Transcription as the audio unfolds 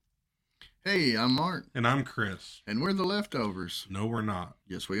Hey, I'm Mark, And I'm Chris. and we're the leftovers. No, we're not.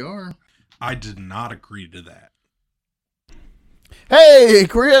 Yes, we are. I did not agree to that. Hey,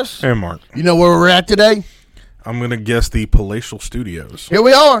 Chris. Hey, Mark. You know where we're at today? I'm going to guess the Palatial Studios. Here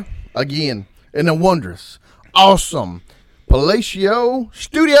we are again in the wondrous, awesome Palacio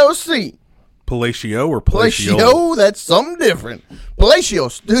Studio C. Palacio or Palacio? Palacio, that's something different. Palacio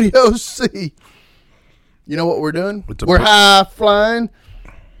Studio C. You know what we're doing? We're high flying.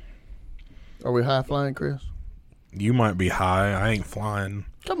 Are we high flying, Chris? You might be high. I ain't flying.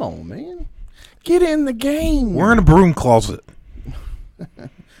 Come on, man. Get in the game. We're in a broom closet.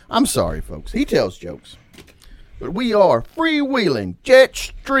 I'm sorry, folks. He tells jokes. But we are freewheeling, jet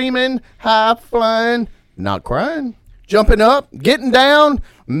streaming, high flying, not crying, jumping up, getting down,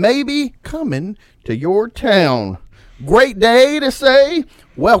 maybe coming to your town. Great day to say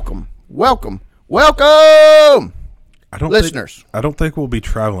welcome, welcome, welcome, listeners. I don't think we'll be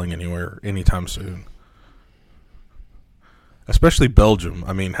traveling anywhere anytime soon. Especially Belgium.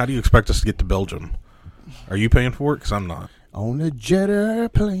 I mean, how do you expect us to get to Belgium? Are you paying for it? Because I'm not. On a jet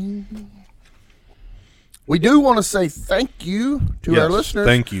airplane. We do want to say thank you to our listeners.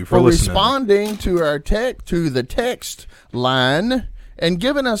 Thank you for listening. Responding to our the text line and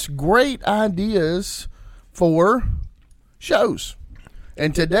giving us great ideas for shows.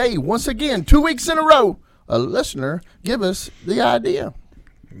 And today, once again, 2 weeks in a row, a listener give us the idea.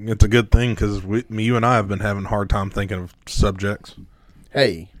 It's a good thing because you and I have been having a hard time thinking of subjects.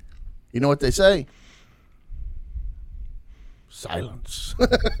 Hey, you know what they say? Silence.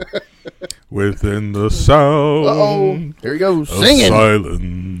 Within the sound. Uh-oh. Here he goes. Of Singing.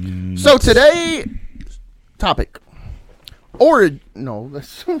 Silence. So today, topic.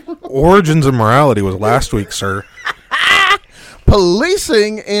 That's Origins of Morality was last week, sir.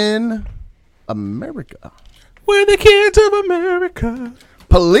 policing in America. We're the kids of America.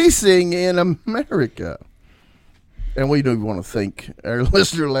 Policing in America. And we do want to thank our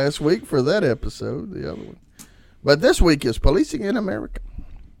listener last week for that episode, the other one. But this week is Policing in America.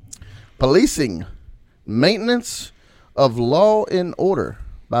 Policing, maintenance of law and order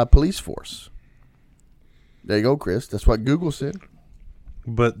by police force. There you go, Chris. That's what Google said.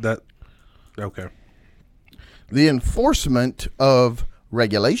 Okay. The enforcement of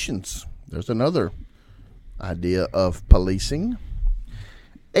regulations. There's another idea of policing.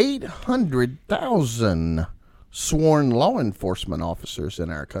 800,000 sworn law enforcement officers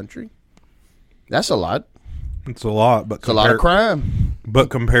in our country. That's a lot. It's a lot, but It's a lot of crime.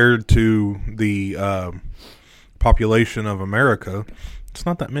 But compared to the population of America, it's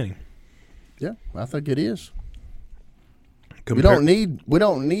not that many. Yeah, I think it is. We don't need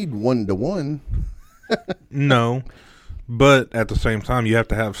 1-to-1. No, but at the same time, you have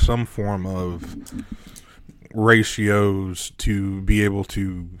to have some form of ratios to be able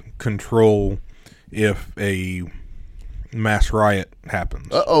to control if a mass riot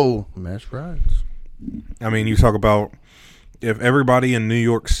happens. Mass riots. I mean, you talk about if everybody in New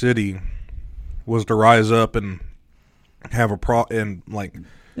York City was to rise up and have a cause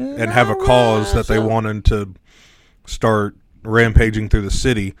that they wanted to start rampaging through the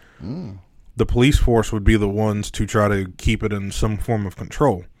city, the police force would be the ones to try to keep it in some form of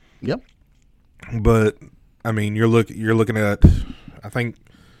control. Yep. But I mean, you're looking at, I think,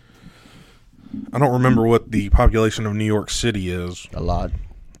 I don't remember what the population of New York City is. A lot.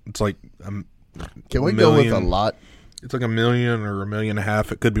 It's like Can we go with a lot? It's like 1 million or 1.5 million.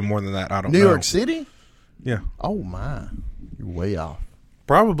 It could be more than that. I don't know. New York City? Yeah. Oh, my. You're way off.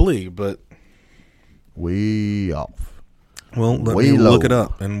 Probably, but Way off. well, let Way me low. look it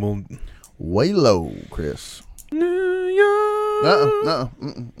up, and we'll. Way low, Chris. New York.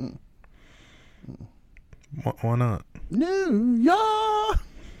 Why not? New York.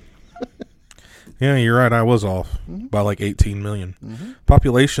 Yeah, you're right. I was off by like 18 million.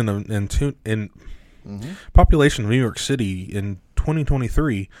 Population of population of New York City in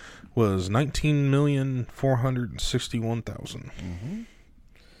 2023 was 19,461,000.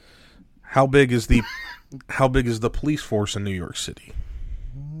 How big is the police force in New York City?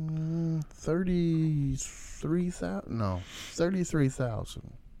 33,000. No,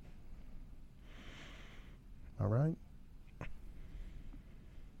 33,000. All right.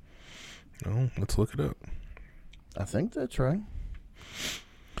 Oh, let's look it up. I think that's right.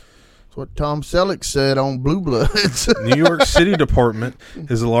 That's what Tom Selleck said on Blue Bloods. New York City Department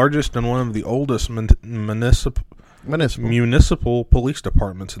is the largest and one of the oldest municipal police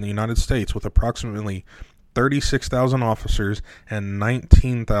departments in the United States, with approximately 36,000 officers and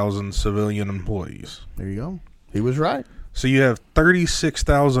 19,000 civilian employees. There you go. He was right. So you have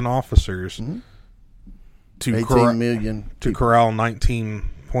 36,000 officers to 18 million to corral 19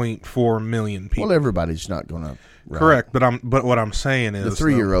 1.4 million people. Well, everybody's not going to. Correct, but what I'm saying is the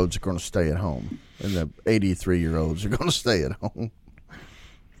 3-year-olds are going to stay at home, and the 83-year-olds are going to stay at home.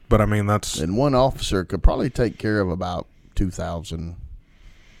 But I mean, that's and one officer could probably take care of about 2,000,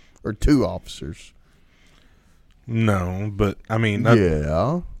 or 2 officers. No, but I mean,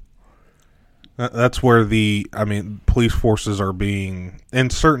 that's where police forces are being, in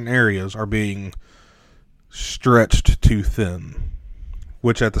certain areas, are being stretched too thin.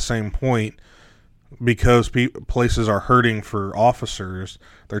 Which at the same point, because places are hurting for officers,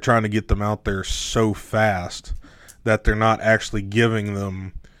 they're trying to get them out there so fast that they're not actually giving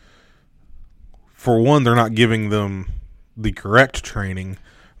them. For one, they're not giving them the correct training.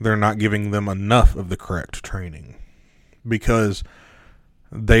 They're not giving them enough of the correct training because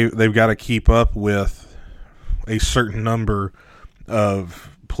they've got to keep up with a certain number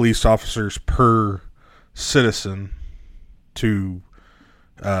of police officers per citizen to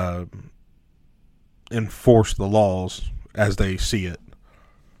enforce the laws as they see it.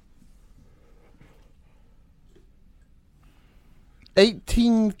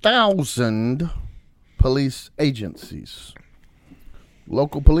 18,000 police agencies.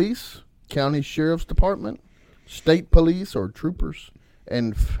 Local police, county sheriff's department, state police or troopers,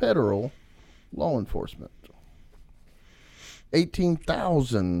 and federal law enforcement.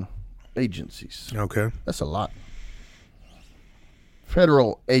 18,000 agencies. Okay. That's a lot.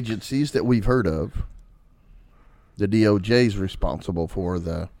 Federal agencies that we've heard of. The DOJ is responsible for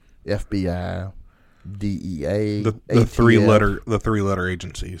the FBI, DEA, the ATF. three letter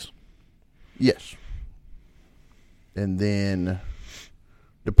agencies. Yes. And then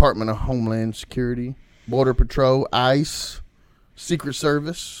Department of Homeland Security, Border Patrol, ICE, Secret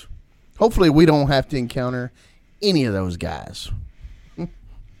Service. Hopefully we don't have to encounter any of those guys.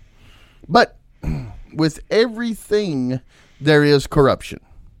 But with everything, there is corruption.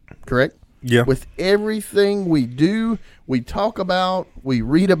 Correct? Yeah. With everything we do, we talk about, we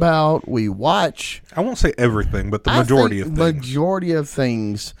read about, we watch. I won't say everything, but the majority of things. Majority of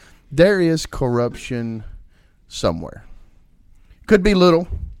things, there is corruption somewhere. Could be little.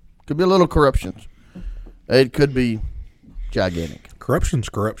 Could be a little corruption. It could be gigantic. Corruption's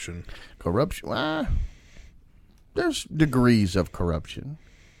corruption. Corruption. There's degrees of corruption.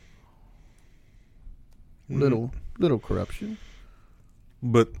 Little corruption.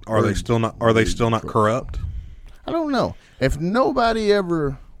 But are they still not corrupt? I don't know. If nobody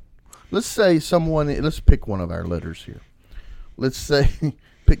ever, let's pick one of our letters here. Let's say,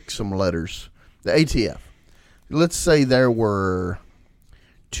 pick some letters. The ATF. Let's say there were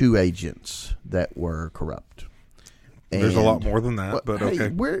 2 agents that were corrupt. There's a lot more than that, but okay.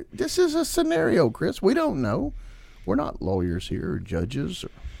 This is a scenario, Chris. We don't know. We're not lawyers here or judges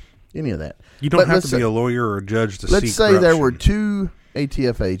or any of that. You don't have to be a lawyer or a judge to see corruption. Let's say there were 2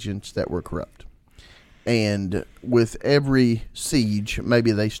 ATF agents that were corrupt. And with every siege,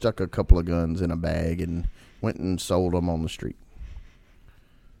 maybe they stuck a couple of guns in a bag and went and sold them on the street.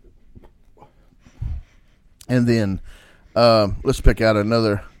 And then let's pick out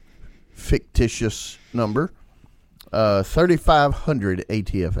another fictitious number. 3,500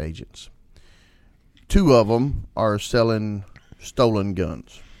 ATF agents. 2 of them are selling stolen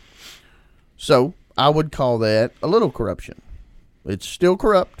guns. So I would call that a little corruption. It's still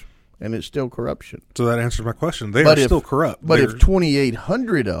corrupt, and it's still corruption. So that answers my question. They are still corrupt. But if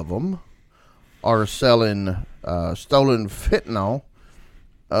 2,800 of them are selling stolen fentanyl,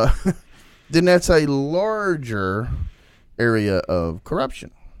 then that's a larger area of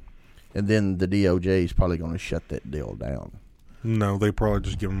corruption. And then the DOJ is probably going to shut that deal down. No, they probably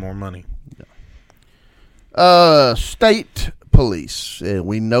just give them more money. Yeah. State police.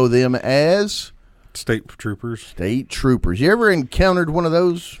 We know them as state troopers. State troopers. You ever encountered one of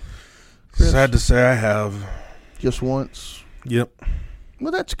those, Chris? Sad to say I have. Just once? Yep.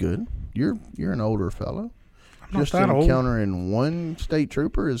 Well, that's good. You're an older fellow. I'm not just that old. Encountering one state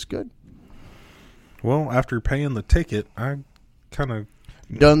trooper is good. Well, after paying the ticket, I kind of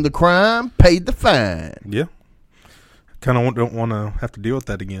done the crime, paid the fine. Yeah. Kind of don't want to have to deal with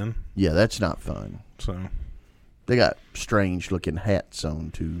that again. Yeah, that's not fun. So they got strange looking hats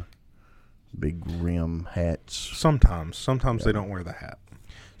on too. Big rim hats. Sometimes they don't wear the hat.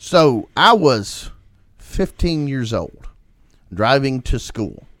 So I was 15 years old, driving to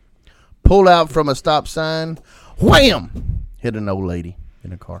school. Pulled out from a stop sign, wham! Hit an old lady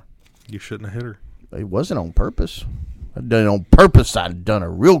in a car. You shouldn't have hit her. It wasn't on purpose. I'd done it on purpose. I'd done a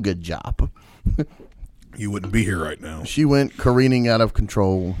real good job. You wouldn't be here right now. She went careening out of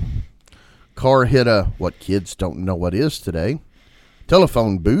control. Car hit what kids don't know what is today,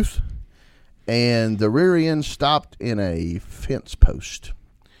 telephone booth. And the rear end stopped in a fence post.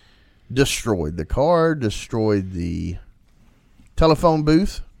 destroyed the car, destroyed the telephone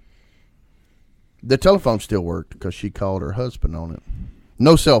booth. The telephone still worked because she called her husband on it.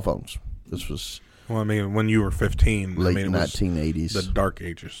 No cell phones. This was Well, I mean, when you were 15, late it was 1980s. the dark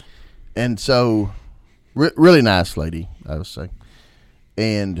ages. And so, really nice lady, I would say.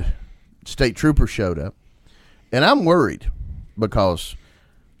 And state trooper showed up. And I'm worried because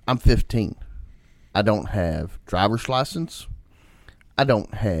I'm 15. I don't have driver's license. I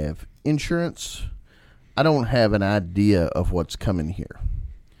don't have insurance. I don't have an idea of what's coming here.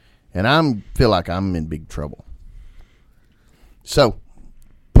 And I feel like I'm in big trouble. So,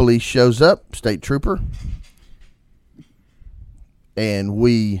 police shows up, state trooper, and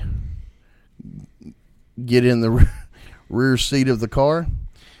we get in the rear seat of the car,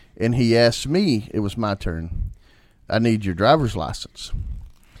 and he asked me, it was my turn, I need your driver's license.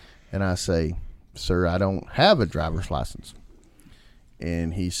 And I say, sir, I don't have a driver's license.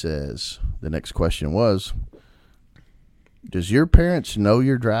 And he says, the next question was, does your parents know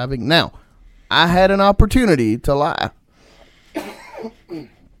you're driving? Now, I had an opportunity to lie.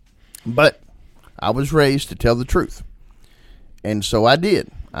 But I was raised to tell the truth. And so I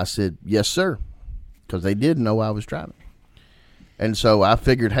did. I said, yes, sir. Because they did know I was driving. And so I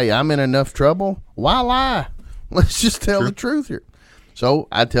figured, hey, I'm in enough trouble. Why lie? Let's just tell the truth here. So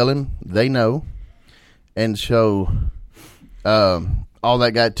I tell him they know. And so all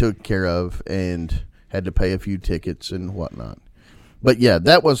that got took care of and had to pay a few tickets and whatnot. But yeah,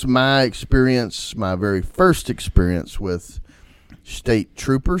 that was my experience, my very first experience with state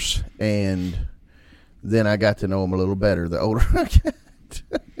troopers. And then I got to know them a little better the older I got.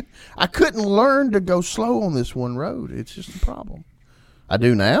 I couldn't learn to go slow on this one road. It's just a problem. I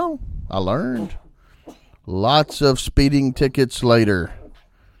do now. I learned. Lots of speeding tickets later.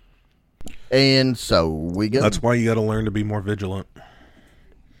 And so we go. That's why you got to learn to be more vigilant.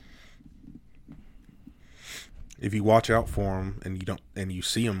 If you watch out for them and you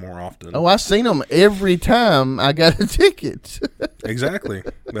see them more often. Oh, I seen them every time I got a ticket. Exactly.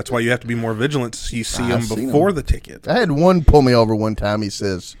 That's why you have to be more vigilant so you see them before the ticket. I had one pull me over one time. He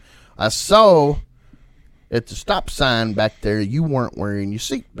says, I saw at the stop sign back there you weren't wearing your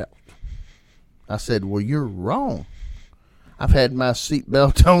seatbelt. I said, well, you're wrong. I've had my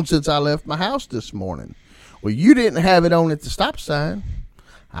seatbelt on since I left my house this morning. Well, you didn't have it on at the stop sign.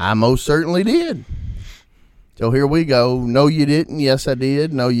 I most certainly did. So here we go. No, you didn't. Yes, I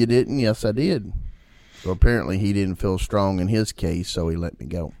did. No, you didn't. Yes, I did. So apparently he didn't feel strong in his case, so he let me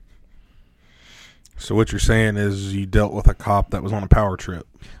go. So what you're saying is you dealt with a cop that was on a power trip.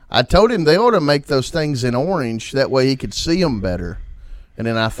 I told him they ought to make those things in orange. That way he could see them better. And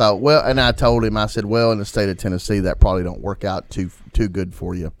then I thought, well, and I told him, I said, well, in the state of Tennessee, that probably don't work out too good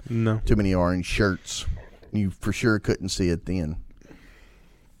for you. No. Too many orange shirts. You for sure couldn't see it then.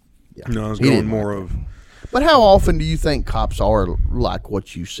 Yeah. No, I was going more of... But how often do you think cops are like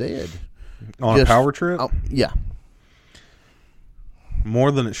what you said? On a power trip? Yeah.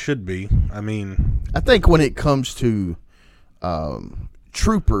 More than it should be. I mean... I think when it comes to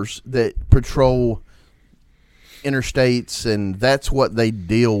troopers that patrol interstates and that's what they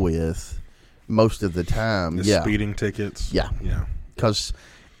deal with most of the time. The speeding tickets. Yeah. Yeah. Because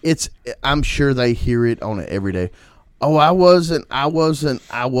I'm sure they hear it on it every day. Oh, I wasn't.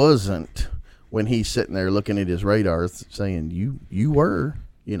 When he's sitting there looking at his radar saying, you were,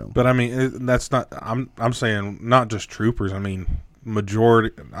 you know. But I mean, that's not, I'm saying not just troopers. I mean,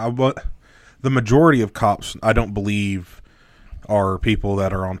 the majority of cops, I don't believe are people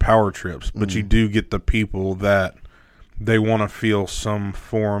that are on power trips, but you do get the people that they want to feel some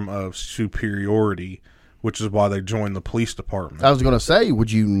form of superiority, which is why they join the police department. I was going to say,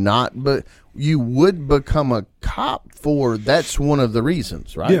 would you not? But you would become a cop for, that's one of the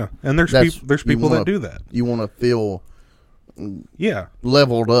reasons, right? Yeah, and there's people that do that. You want to feel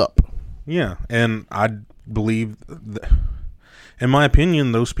leveled up. Yeah, and I believe, in my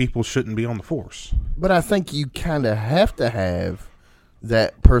opinion, those people shouldn't be on the force. But I think you kind of have to have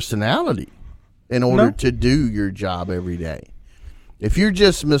that personality in order to do your job every day. If you're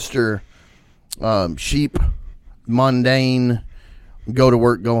just Mr. Sheep, mundane, go to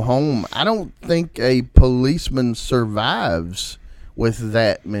work, go home, I don't think a policeman survives with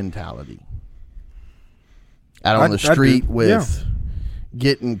that mentality. Out on the street with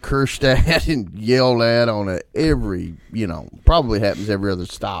getting cursed at and yelled at on every, probably happens every other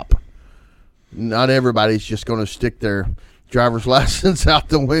stop. Not everybody's just going to stick their driver's license out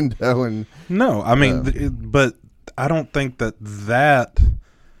the window and... No, I mean, but I don't think that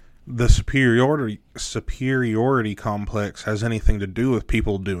the superiority complex has anything to do with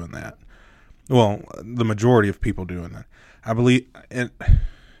people doing that. Well, the majority of people doing that. I believe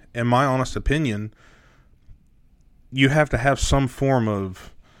in my honest opinion, you have to have some form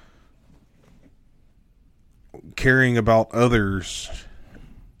of caring about others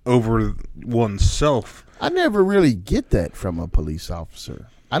over oneself. I never really get that from a police officer.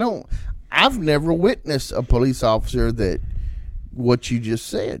 I've never witnessed a police officer that, what you just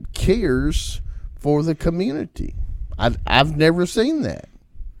said, cares for the community. I've never seen that.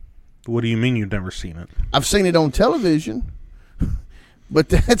 What do you mean you've never seen it? I've seen it on television, but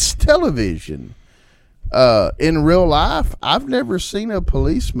that's television. In real life, I've never seen a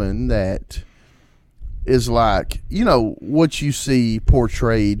policeman that is like, what you see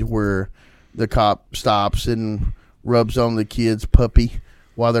portrayed where the cop stops and rubs on the kid's puppy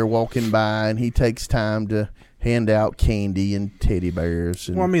while they're walking by, and he takes time to hand out candy and teddy bears.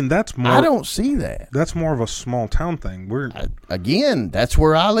 And well, I mean, that's more. I don't see that. That's more of a small town thing. Again, that's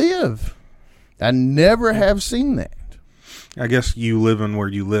where I live. I never have seen that. I guess you live in where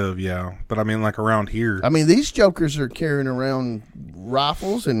you live, yeah. But I mean, like around here. I mean, these jokers are carrying around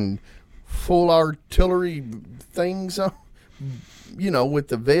rifles and full artillery things, with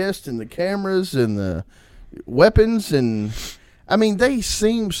the vest and the cameras and the weapons. And I mean, they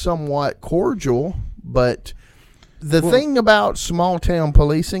seem somewhat cordial, but the thing about small town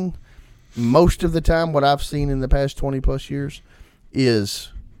policing, most of the time, what I've seen in the past 20 plus years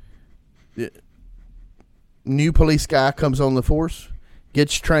is new police guy comes on the force,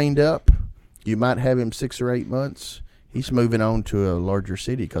 gets trained up. You might have him 6 or 8 months. He's moving on to a larger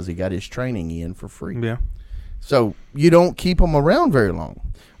city because he got his training in for free. Yeah. So you don't keep them around very long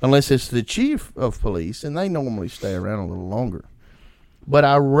unless it's the chief of police, and they normally stay around a little longer. But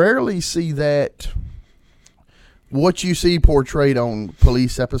I rarely see that. What you see portrayed on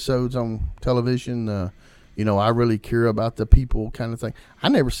police episodes on television, I really care about the people kind of thing. I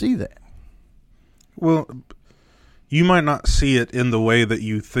never see that. Well, you might not see it in the way that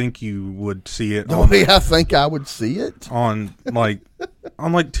you think you would see it. The way I think I would see it? On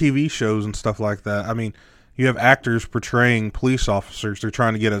TV shows and stuff like that. I mean, you have actors portraying police officers. They're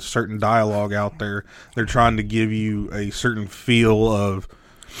trying to get a certain dialogue out there. They're trying to give you a certain feel of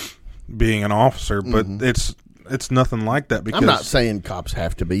being an officer, but it's nothing like that. Because I'm not saying cops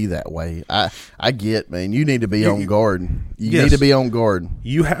have to be that way. I get, man. You need to be on guard. You need to be on guard.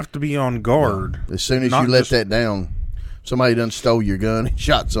 You have to be on guard. As soon as you let that down, somebody done stole your gun and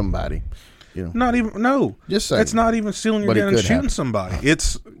shot somebody. Not even, no. Just saying. It's not even stealing your gun and shooting somebody.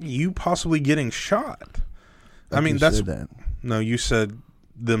 It's you possibly getting shot. I mean, that's that. No, you said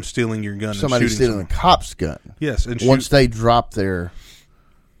them stealing your gun. Somebody and shooting stealing a cop's gun. Yes, and once they drop their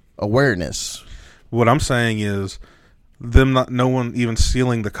awareness. What I'm saying is no one even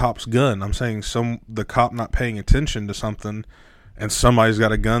stealing the cop's gun. I'm saying the cop not paying attention to something, and somebody's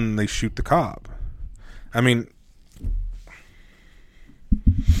got a gun and they shoot the cop. I mean,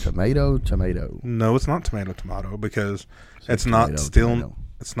 tomato. No, it's not tomato because it's not stealing.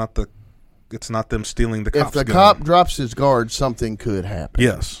 It's not them stealing the cop's gun. If the cop drops his guard, something could happen.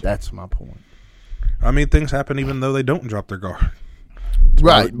 Yes, that's my point. I mean, things happen even though they don't drop their guard.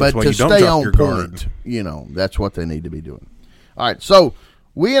 Right, but to stay on point, that's what they need to be doing. All right, so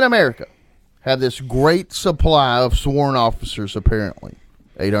we in America have this great supply of sworn officers, apparently.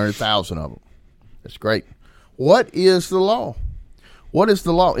 800,000 of them. That's great. What is the law? What is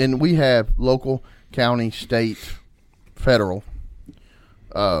the law? And we have local, county, state, federal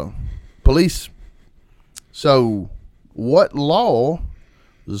police. So what law,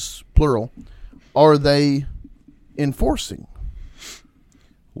 this is plural, are they enforcing?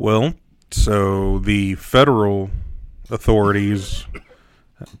 Well, so the federal authorities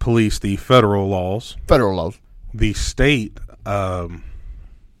police the federal laws. Federal laws. The state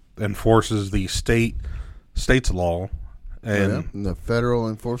enforces the state's law, and the federal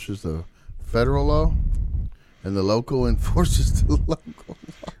enforces the federal law, and the local enforces the local law.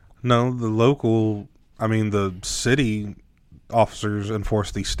 No, the city officers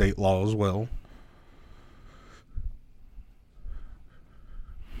enforce the state law as well.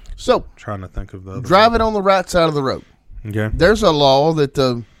 So, trying to think of the other driving on the right side of the road. Okay. There's a law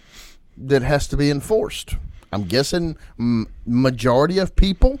that has to be enforced. I'm guessing majority of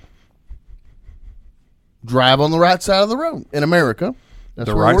people drive on the right side of the road in America. That's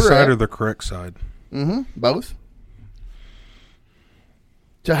the where right we're side at. or the correct side? Both.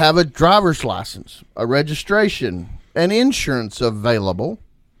 To have a driver's license, a registration, and insurance available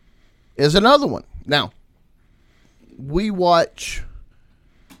is another one. Now, we watch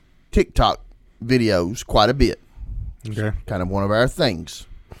TikTok videos quite a bit. Okay. Kind of one of our things.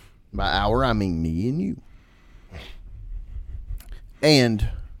 By our, I mean me and you. And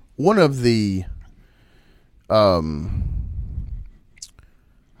one of the, I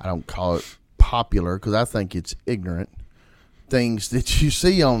I don't call it popular because I think it's ignorant, things that you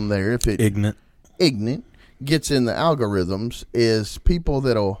see on there, if it Ignorant gets in the algorithms, is people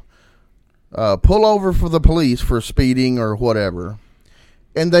that'll pull over for the police for speeding or whatever,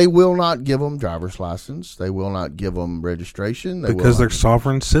 and they will not give them driver's license. They will not give them registration. because they're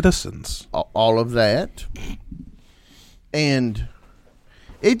sovereign citizens. All of that. And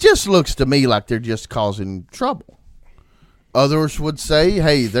it just looks to me like they're just causing trouble. Others would say,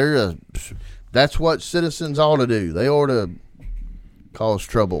 hey, that's what citizens ought to do. They ought to cause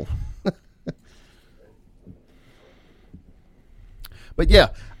trouble. But yeah,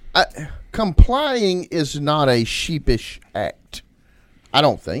 complying is not a sheepish act, I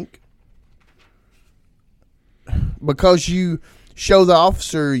don't think. Because you show the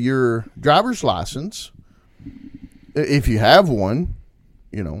officer your driver's license, if you have one,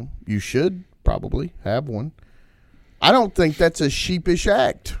 you should probably have one. I don't think that's a sheepish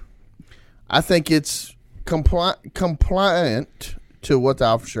act. I think it's compliant to what the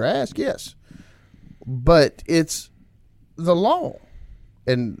officer asked, yes. But it's the law.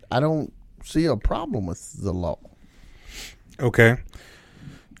 And I don't see a problem with the law. Okay.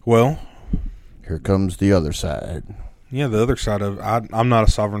 Well, here comes the other side. Yeah, the other side of I'm not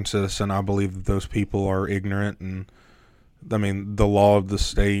a sovereign citizen. I believe that those people are ignorant, and I mean the law of the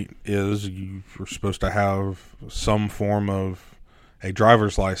state is you're supposed to have some form of a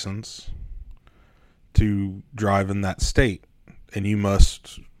driver's license to drive in that state, and you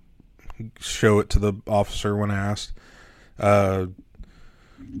must show it to the officer when asked.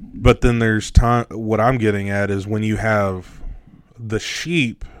 But then there's time. What I'm getting at is when you have the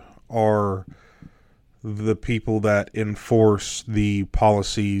sheep are the people that enforce the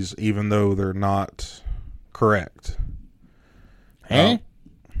policies, even though they're not correct. Huh?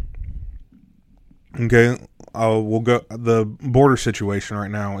 Okay, we'll go. The border situation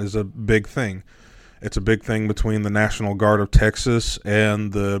right now is a big thing. It's a big thing between the National Guard of Texas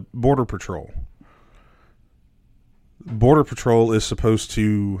and the Border Patrol. Border Patrol is supposed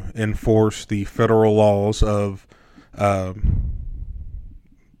to enforce the federal laws of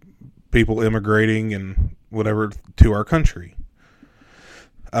people immigrating and whatever to our country.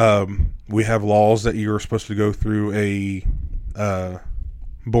 We have laws that you're supposed to go through a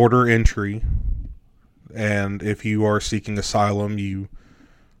border entry, and if you are seeking asylum, you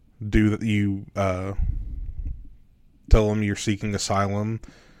tell them you're seeking asylum,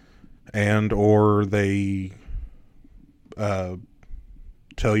 and or they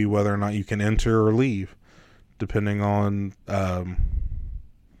tell you whether or not you can enter or leave, depending on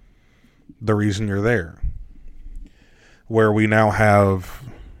the reason you're there. Where we now have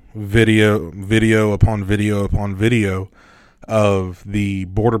video upon video upon video of the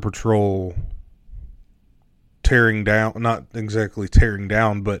Border Patrol tearing down, not exactly tearing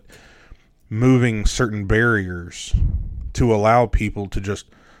down, but moving certain barriers to allow people to just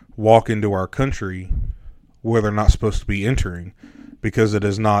walk into our country where they're not supposed to be entering, because it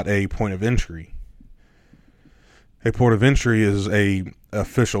is not a point of entry. A port of entry is a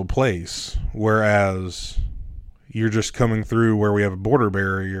official place, whereas you're just coming through where we have a border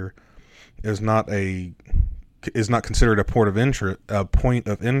barrier is not considered a point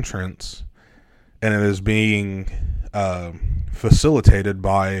of entrance, and it is being facilitated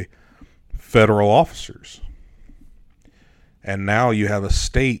by federal officers. And now you have a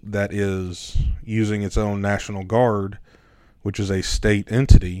state that is using its own National Guard, which is a state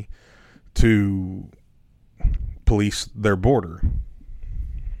entity, to police their border.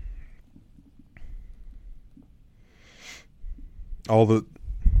 All the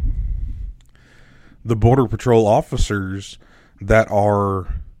Border Patrol officers that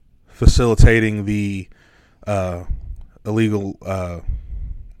are facilitating the illegal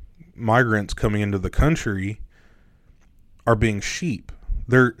migrants coming into the country are being sheep.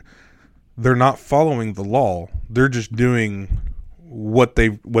 They're not following the law. They're just doing what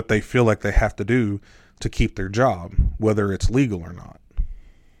they feel like they have to do to keep their job, whether it's legal or not.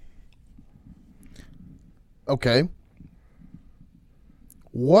 Okay.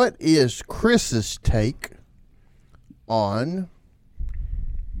 What is Chris's take on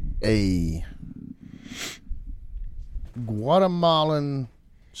a Guatemalan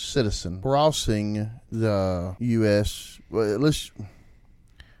citizen crossing the U.S.?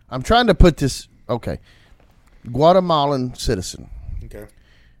 I'm trying to put this. Okay. Guatemalan citizen. Okay.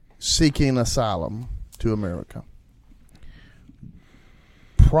 Seeking asylum to America.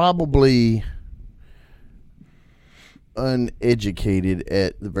 Probably uneducated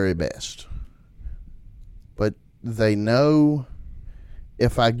at the very best. But they know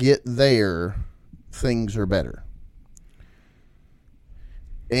if I get there, things are better.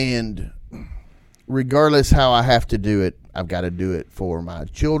 And regardless how I have to do it, I've got to do it for my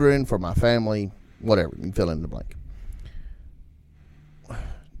children, for my family, whatever. You can fill in the blank.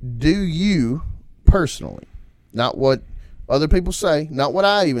 Do you personally, not what other people say, not what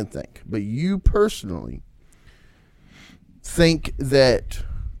I even think, but you personally think that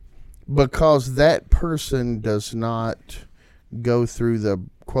because that person does not go through the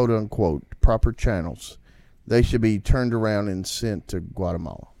quote-unquote proper channels, they should be turned around and sent to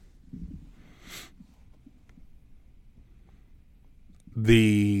Guatemala?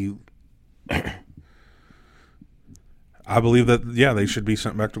 I believe that, yeah, they should be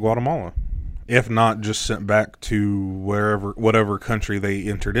sent back to Guatemala. If not, just sent back to whatever country they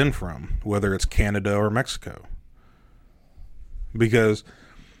entered in from, whether it's Canada or Mexico. Because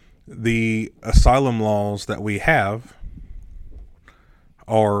the asylum laws that we have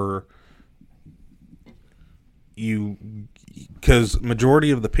are because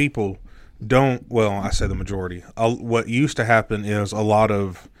majority of the people don't, well, I say the majority. What used to happen is a lot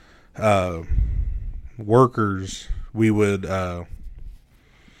of workers we would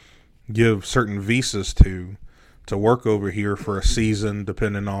give certain visas to work over here for a season,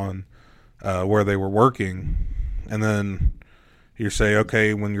 depending on where they were working. And then you say,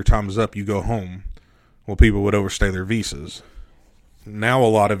 okay, when your time is up, you go home. Well, people would overstay their visas. Now a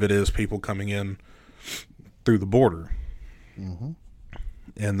lot of it is people coming in through the border. Mm-hmm.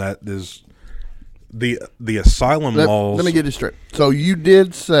 And that is the asylum laws. Let me get this straight. So you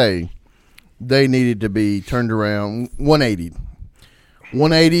did say they needed to be turned around 180.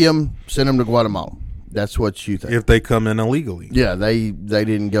 180 them, send them to Guatemala. That's what you think. If they come in illegally. Yeah, they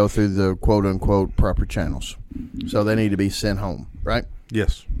didn't go through the quote-unquote proper channels. So they need to be sent home, right?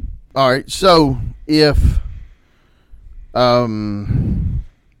 Yes. All right, so if I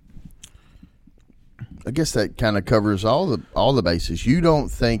guess that kind of covers all the bases. You don't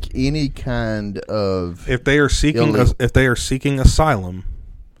think any kind of if they are seeking asylum,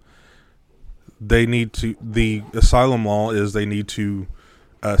 they need to. The asylum law is they need to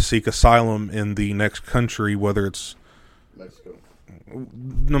seek asylum in the next country, whether it's Mexico.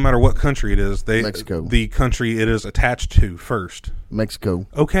 No matter what country it is, Mexico. The country it is attached to first. Mexico.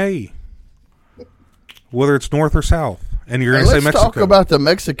 Okay. Whether it's north or south, and you're going to say Mexico. Let's talk about the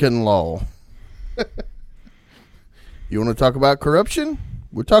Mexican law. You want to talk about corruption?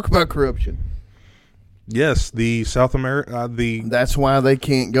 We'll talk about corruption. Yes, the South America. That's why they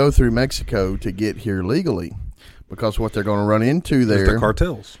can't go through Mexico to get here legally, because what they're going to run into there is the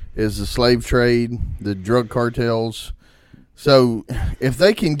cartels, is the slave trade, the drug cartels. So if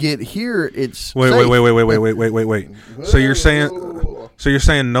they can get here, it's wait. So you're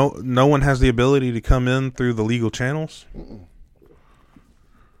saying no one has the ability to come in through the legal channels?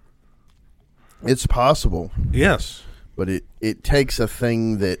 It's possible. Yes. But it takes a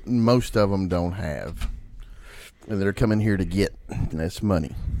thing that most of them don't have, and they're coming here to get, and that's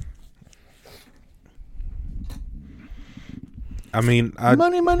money. I mean,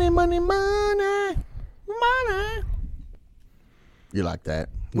 money. You like that?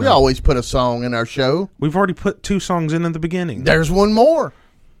 No. We always put a song in our show. We've already put 2 songs in the beginning. There's one more.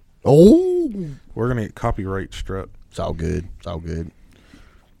 Oh, we're gonna get copyright struck. It's all good.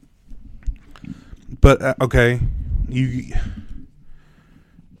 But okay, you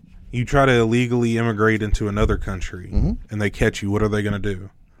try to illegally immigrate into another country, mm-hmm. and they catch you. What are they going to do?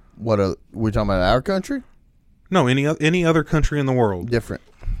 What are we talking about? Our country? No, any other country in the world. Different.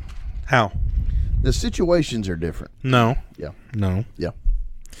 How? The situations are different. No. Yeah. No. Yeah.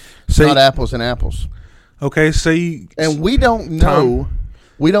 It's not apples and apples. Okay, say. And we don't know.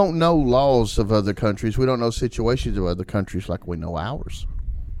 We don't know laws of other countries. We don't know situations of other countries like we know ours.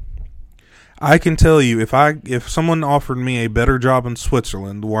 I can tell you, if someone offered me a better job in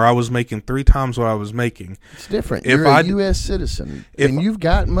Switzerland, where I was making 3 times what I was making, it's different. You're a U.S. citizen, and you've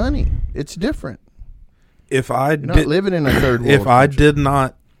got money. It's different. You're not living in a third world. If I did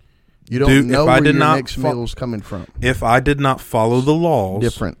not, you don't know where your next meal's coming from. If I did not follow the laws,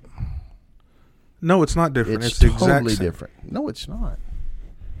 different. No, it's not different. It's totally different. No, it's not.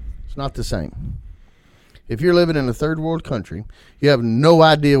 It's not the same. If you're living in a third world country, you have no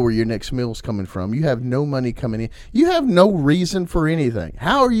idea where your next meal's coming from. You have no money coming in. You have no reason for anything.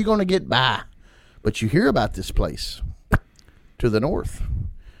 How are you going to get by? But you hear about this place to the north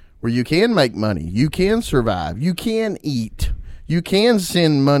where you can make money. You can survive. You can eat. You can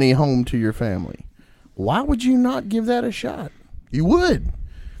send money home to your family. Why would you not give that a shot? You would.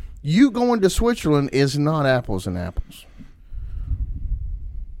 You going to Switzerland is not apples and apples.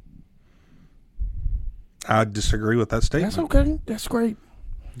 I disagree with that statement. That's okay. That's great.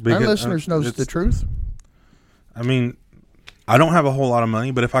 Our listeners knows the truth. I mean, I don't have a whole lot of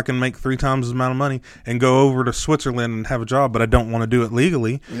money, but if I can make 3 times the amount of money and go over to Switzerland and have a job, but I don't want to do it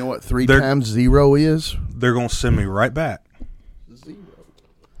legally. You know what 3 times 0 is? They're going to send me right back. 0.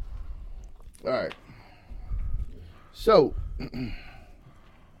 All right. So,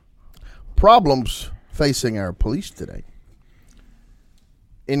 problems facing our police today.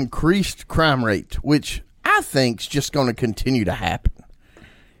 Increased crime rate, which I think is just going to continue to happen.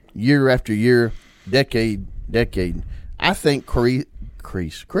 Year after year, decade. I think crease.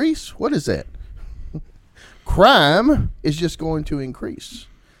 What is that? Crime is just going to increase.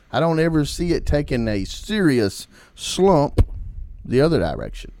 I don't ever see it taking a serious slump the other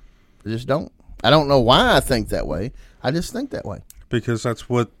direction. I just don't. I don't know why I think that way. I just think that way. Because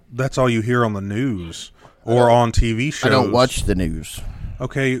that's all you hear on the news or on TV shows. I don't watch the news.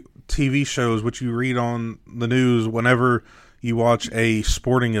 Okay, TV shows, which you read on the news whenever you watch a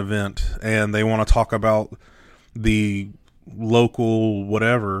sporting event and they want to talk about the local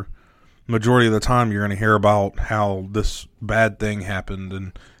whatever, majority of the time you're going to hear about how this bad thing happened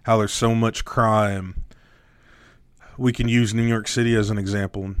and how there's so much crime. We can use New York City as an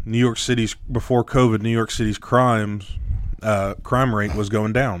example. New York City's, before COVID, New York City's crime rate was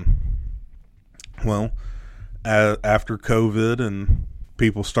going down. Well, after COVID and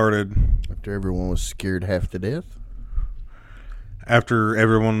people started... After everyone was scared half to death? After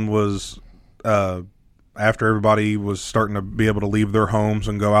everybody was starting to be able to leave their homes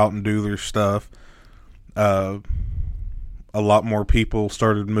and go out and do their stuff, a lot more people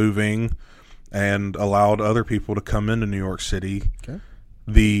started moving and allowed other people to come into New York City. Okay.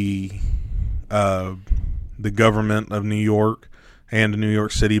 The government of New York and New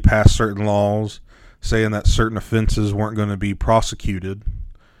York City passed certain laws saying that certain offenses weren't going to be prosecuted.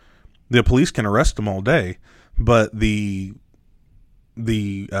 The police can arrest them all day, but the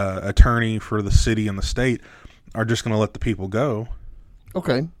attorney for the city and the state are just going to let the people go.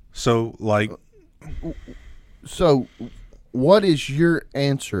 Okay. So, what is your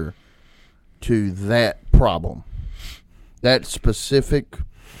answer to that problem? That specific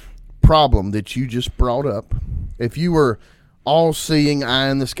problem that you just brought up? If you were all-seeing,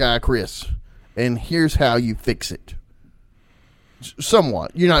 eye-in-the-sky Chris, and here's how you fix it.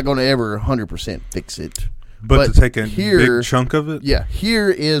 Somewhat. You're not going to ever 100% fix it. But to take a big chunk of it? Yeah, here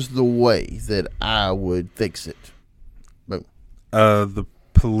is the way that I would fix it. Boom. The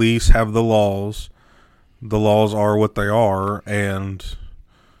police have the laws. The laws are what they are, and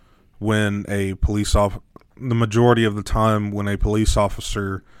when a police officer, the majority of the time when a police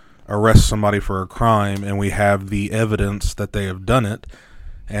officer arrests somebody for a crime and we have the evidence that they have done it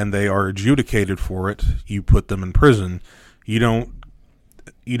and they are adjudicated for it, you put them in prison. You don't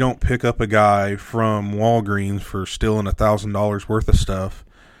pick up a guy from Walgreens for stealing $1,000 worth of stuff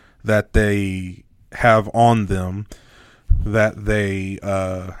that they have on them, that they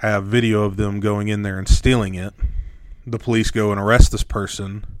have video of them going in there and stealing it. The police go and arrest this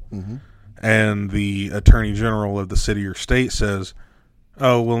person, and the attorney general of the city or state says,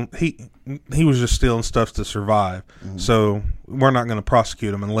 "Oh, well, he was just stealing stuff to survive, so we're not going to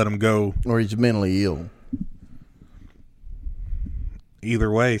prosecute him and let him go." Or he's mentally ill.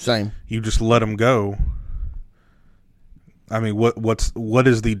 Either way, same. You just let him go. I mean, what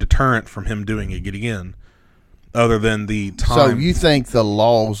is the deterrent from him doing it again, other than the time? So you think the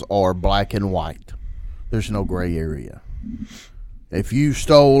laws are black and white? There's no gray area. If you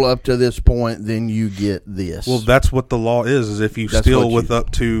stole up to this point, then you get this. Well, that's what the law is if you steal with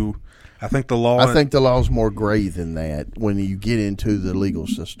up to. I think the law's more gray than that when you get into the legal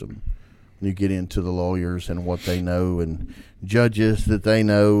system. You get into the lawyers and what they know and judges that they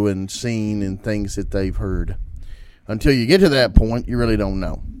know and seen and things that they've heard. Until you get to that point, you really don't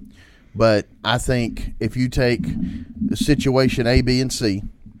know. But I think if you take the situation A, B, and C,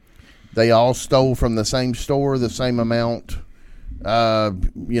 they all stole from the same store, the same amount.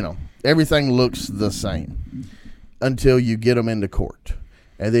 Everything looks the same until you get them into court.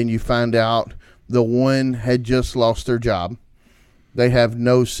 And then you find out the one had just lost their job. They have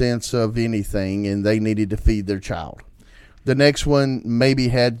no sense of anything, and they needed to feed their child. The next one maybe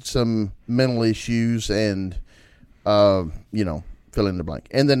had some mental issues and, fill in the blank.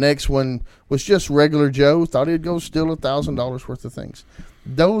 And the next one was just regular Joe, thought he'd go steal $1,000 worth of things.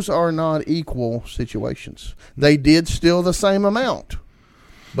 Those are not equal situations. They did steal the same amount,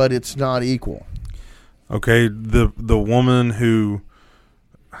 but it's not equal. Okay, the woman who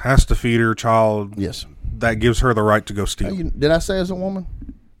has to feed her child, yes, that gives her the right to go steal. Did I say as a woman?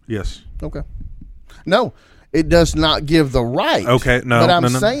 Yes. Okay. No, it does not give the right. Okay, no. But I'm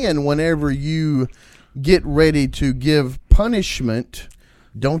saying whenever you get ready to give punishment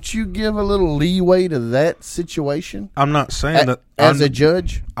don't you give a little leeway to that situation? I'm not saying that as a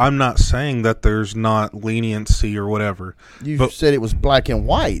judge. I'm not saying that there's not leniency or whatever. You said it was black and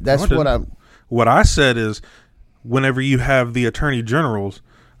white. That's what I said is, whenever you have the attorney generals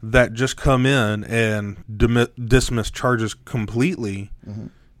that just come in and dismiss charges completely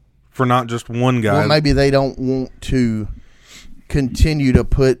for not just one guy. Well, maybe they don't want to continue to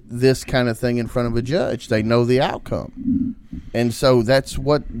put this kind of thing in front of a judge. They know the outcome. And so that's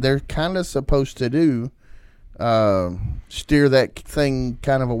what they're kind of supposed to do, steer that thing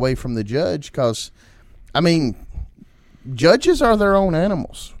kind of away from the judge because, I mean, judges are their own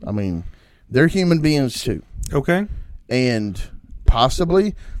animals. I mean, they're human beings too. Okay. And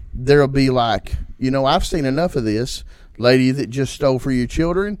possibly there'll be like, I've seen enough of this. Lady that just stole for your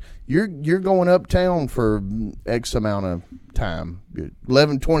children, you're going uptown for X amount of time.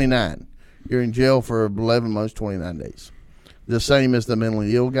 11/29. You're in jail for 11 months, 29 days. The same as the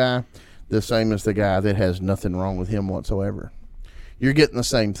mentally ill guy. The same as the guy that has nothing wrong with him whatsoever. You're getting the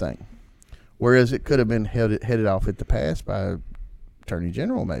same thing. Whereas it could have been headed off at the pass by Attorney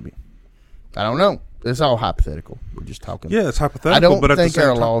General, maybe. I don't know. It's all hypothetical. We're just talking. Yeah, it's hypothetical. I don't but think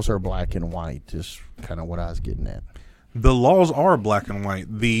our laws are black and white. Is kind of what I was getting at. The laws are black and white.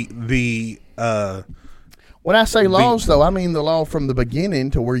 When I say laws, though, I mean the law from the beginning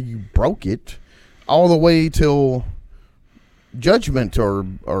to where you broke it, all the way till judgment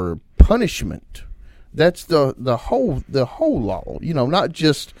or punishment. That's the whole law. Not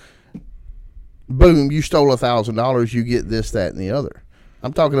just boom, you stole $1,000, you get this, that, and the other.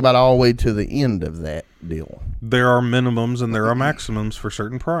 I'm talking about all the way to the end of that deal. There are minimums and there are maximums for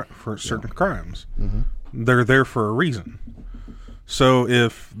certain crimes. Mm-hmm. They're there for a reason. So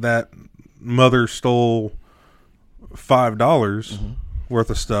if that mother stole $5 worth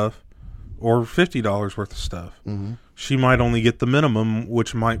of stuff or $50 worth of stuff, she might only get the minimum,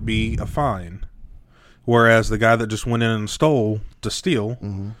 which might be a fine. Whereas the guy that just went in and stole to steal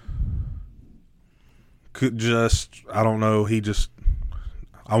could just, I don't know,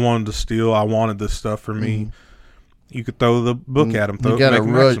 I wanted to steal, I wanted this stuff for me. You could throw the book at him. He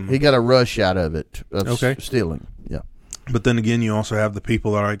got a rush out of it, stealing. Yeah. But then again, you also have the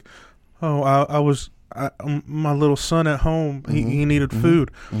people that are like, oh, my little son at home, he needed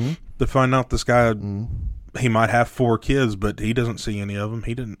food. To find out this guy, he might have 4 kids, but he doesn't see any of them.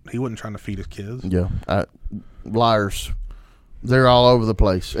 He wasn't trying to feed his kids. Yeah. Liars. They're all over the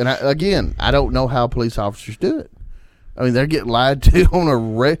place. And I don't know how police officers do it. I mean, they're getting lied to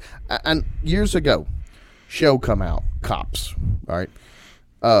on and years ago, show come out, Cops, all right?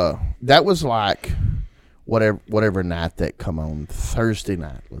 That was like whatever night that come on, Thursday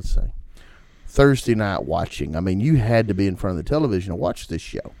night, let's say. Thursday night watching. I mean, you had to be in front of the television to watch this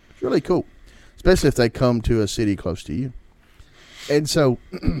show. It's really cool, especially if they come to a city close to you. And so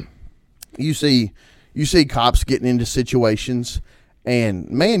you see cops getting into situations, and,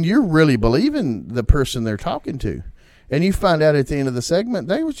 man, you're really believing the person they're talking to. And you find out at the end of the segment,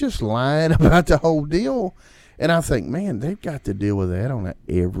 they was just lying about the whole deal. And I think, man, they've got to deal with that on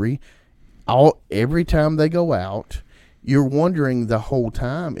every time they go out. You're wondering the whole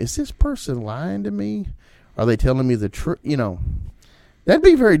time, is this person lying to me? Are they telling me the truth? That'd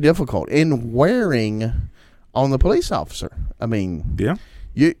be very difficult. And wearing on the police officer. I mean, yeah,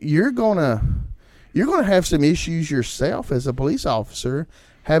 you're gonna have some issues yourself as a police officer,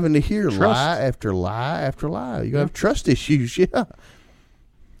 having to hear lie after lie after lie. You're going to have trust issues, yeah.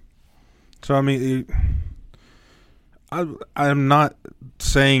 So, I mean, I'm not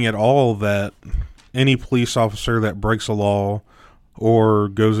saying at all that any police officer that breaks a law or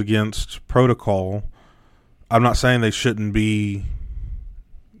goes against protocol, I'm not saying they shouldn't be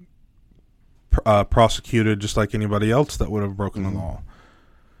prosecuted just like anybody else that would have broken the law.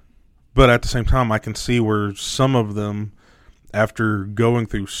 But at the same time, I can see where some of them, after going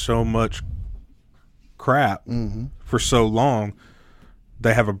through so much crap for so long,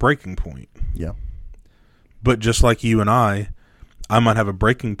 they have a breaking point. Yeah. But just like you and I might have a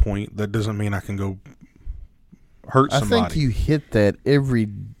breaking point. That doesn't mean I can go hurt somebody. I think you hit that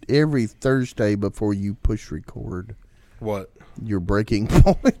every Thursday before you push record. What? Your breaking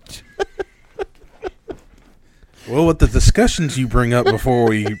point. Well, with the discussions you bring up before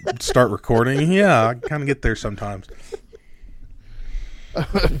we start recording, yeah, I kind of get there sometimes.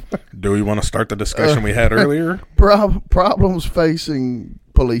 Do we want to start the discussion we had earlier? Problems facing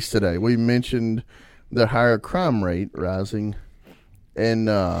police today. We mentioned the higher crime rate rising, and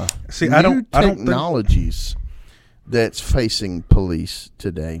technologies that's facing police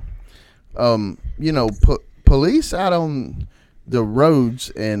today. Police out on the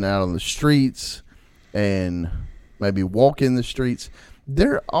roads and out on the streets, and maybe walk in the streets.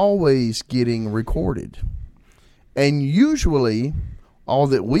 they're always getting recorded. And usually, all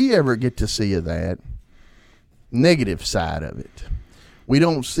that we ever get to see of that, negative side of it. We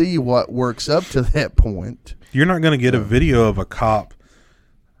don't see what works up to that point. You're not going to get a video of a cop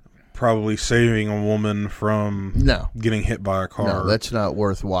probably saving a woman from getting hit by a car. No, that's not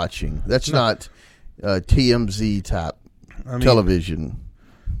worth watching. That's not TMZ type television.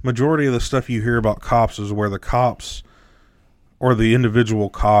 Majority of the stuff you hear about cops is where the cops or the individual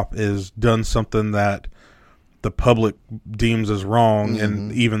cop is done something that the public deems as wrong,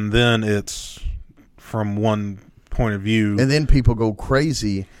 and even then it's from one point of view. And then people go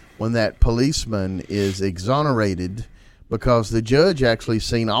crazy when that policeman is exonerated because the judge actually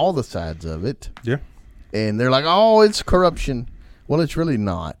seen all the sides of it. Yeah. And they're like, oh, it's corruption. Well, it's really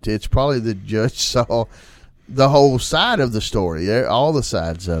not. It's probably the judge saw the whole side of the story, all the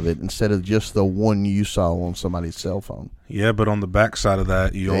sides of it, instead of just the one you saw on somebody's cell phone. Yeah, but on the backside of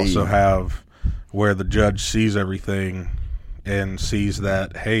that, you also have where the judge sees everything and sees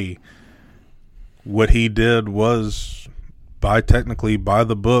that, hey, what he did was technically by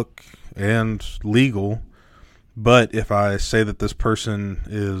the book and legal, but if I say that this person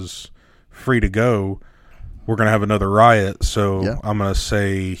is free to go, we're going to have another riot, so I'm going to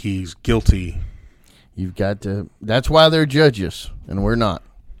say he's guilty. You've got to. That's why they're judges, and we're not.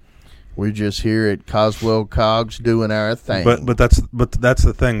 We're just here at Coswell Cogs doing our thing. But that's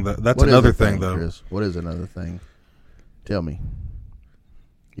the thing. That's another thing, though. Chris? What is another thing? Tell me.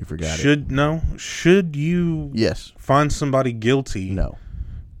 You forgot Should you find somebody guilty? No.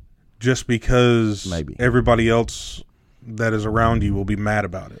 Just because maybe everybody else that is around you will be mad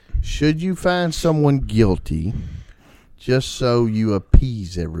about it. Should you find someone guilty just so you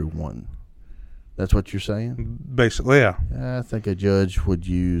appease everyone? That's what you're saying? Basically, yeah. I think a judge would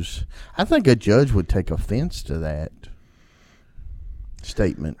take offense to that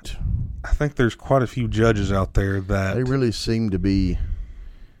statement. I think there's quite a few judges out there that... They really seem to be...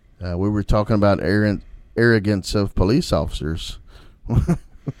 we were talking about arrogance of police officers.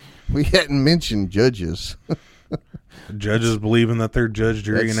 We hadn't mentioned judges. Judges believing that they're judge,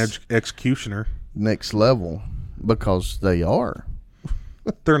 jury, and executioner. Next level, because they are.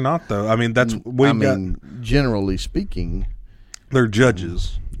 They're not, though. I mean, generally speaking, they're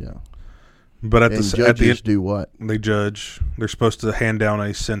judges. Yeah. But judges do what? They judge. They're supposed to hand down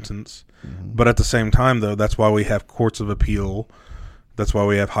a sentence. But at the same time, though, that's why we have courts of appeal. That's why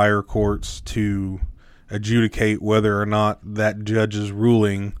we have higher courts to adjudicate whether or not that judge's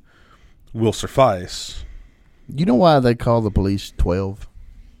ruling will suffice. You know why they call the police 12?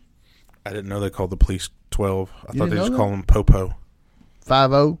 I didn't know they called the police 12. I thought they just called them Popo.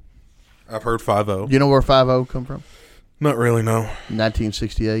 5-0? I've heard 5-0. You know where 5-0 come from? Not really, no.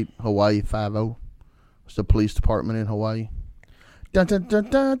 1968, Hawaii 5-0. It's the police department in Hawaii. Dun, dun, dun,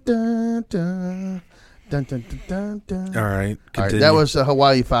 dun, dun, dun. Dun, dun, dun, dun, dun. All right, that was the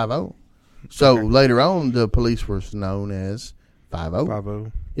Hawaii 5-0. So later on, the police was known as 5-0.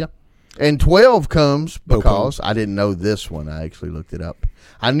 5-0. Yeah. And 12 comes because I didn't know this one. I actually looked it up.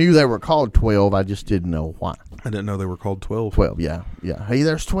 I knew they were called 12. I just didn't know why. I didn't know they were called 12. 12, yeah. Hey,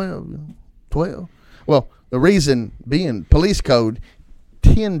 there's 12. 12. Well, the reason being police code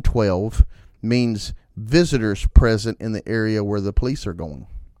 1012 means visitors present in the area where the police are going.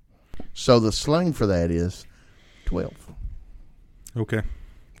 So the slang for that is 12. Okay.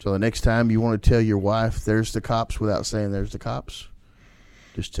 So the next time you want to tell your wife there's the cops without saying there's the cops,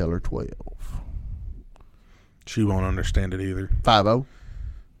 just tell her 12. She won't understand it either. 5-0.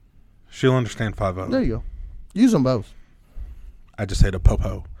 She'll understand 5-0. There you go. Use them both. I just said a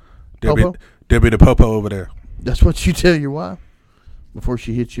popo. Popo? Debbie the popo over there. That's what you tell your wife before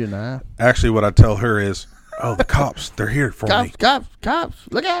she hits you in the eye? Actually, what I tell her is, oh, the cops, they're here for me. Cops,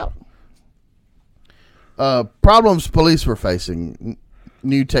 look out. Problems police were facing,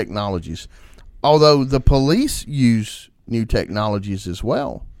 new technologies. Although the police use new technologies as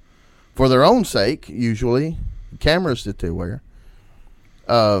well. For their own sake, usually, cameras that they wear.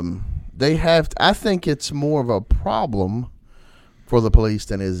 They have, I think it's more of a problem for the police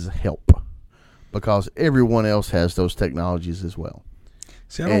than it is help. Because everyone else has those technologies as well.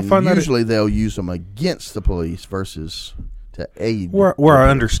 See, I don't find usually they'll use them against the police versus to aid. Where I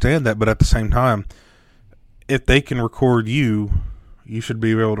understand that, but at the same time, if they can record you, you should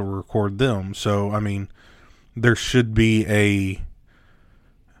be able to record them. So, I mean, there should be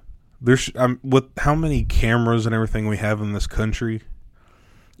with how many cameras and everything we have in this country.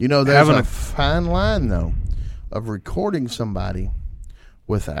 You know, there's a fine line, though, of recording somebody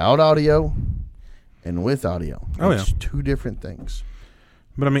without audio and with audio. Oh, it's two different things.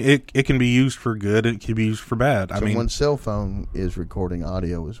 But I mean, it can be used for good. And it can be used for bad. Someone's cell phone is recording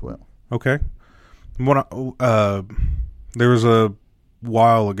audio as well. Okay. There was a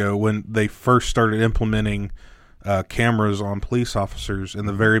while ago when they first started implementing cameras on police officers in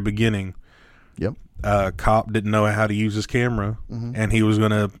the very beginning. Yep. Cop didn't know how to use his camera, and he was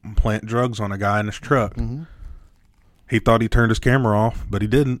going to plant drugs on a guy in his truck. He thought he turned his camera off, but he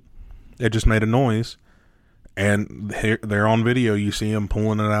didn't. It just made a noise. And they're on video. You see him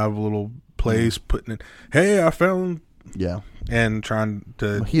pulling it out of a little place, putting it, hey, I found... Yeah. And trying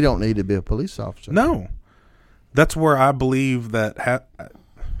to... Well, he don't need to be a police officer. No. That's where I believe that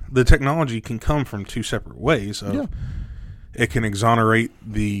the technology can come from two separate ways. It can exonerate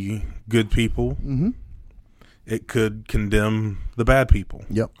the good people. It could condemn the bad people.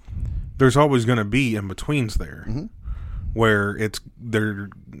 Yep. There's always going to be in-betweens there where they're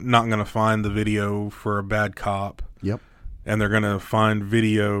not going to find the video for a bad cop. Yep. And they're going to find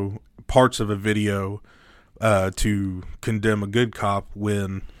parts of a video to condemn a good cop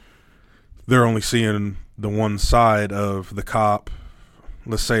when they're only seeing the one side of the cop.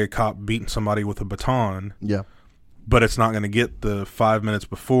 Let's say a cop beating somebody with a baton. Yeah. But it's not going to get the 5 minutes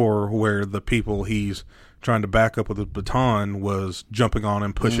before where the people he's trying to back up with a baton was jumping on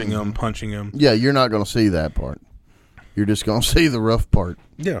him, pushing him, punching him. Yeah, you're not going to see that part. You're just going to see the rough part.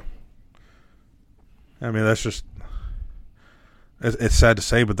 Yeah. I mean, that's just... It's sad to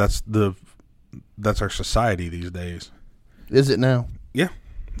say, but that's our society these days. Is it now? Yeah.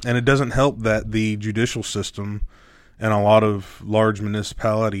 And it doesn't help that the judicial system in a lot of large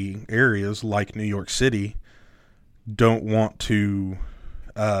municipality areas like New York City don't want to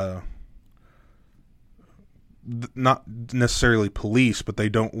not necessarily police, but they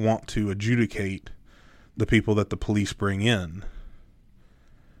don't want to adjudicate the people that the police bring in.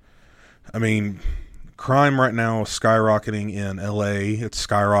 I mean, crime right now is skyrocketing in LA, it's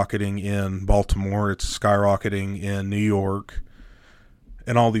skyrocketing in Baltimore, it's skyrocketing in New York,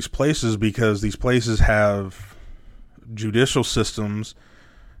 and all these places because these places have judicial systems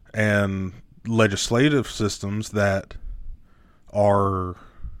and legislative systems that are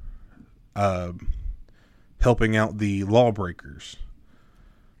helping out the lawbreakers.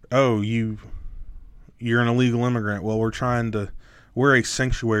 Oh, you're an illegal immigrant. Well, we're a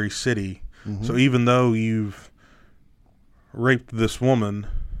sanctuary city. So even though you've raped this woman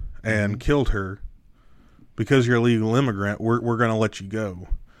and killed her, because you're a legal immigrant, we're going to let you go,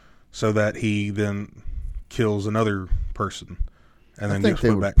 so that he then kills another person and then gets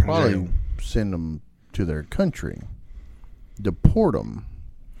put back in jail. Send them to their country, deport them.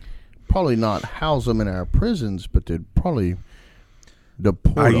 Probably not house them in our prisons, but they'd probably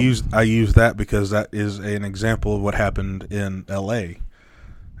deport them. I use that because that is an example of what happened in L.A.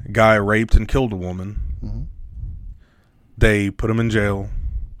 A guy raped and killed a woman. They put him in jail.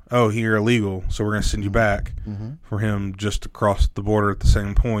 Oh, you're illegal, so we're going to send you back. For him just to cross the border at the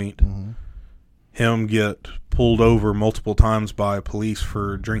same point. Him get pulled over multiple times by police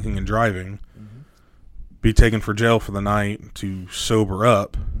for drinking and driving. Be taken for jail for the night to sober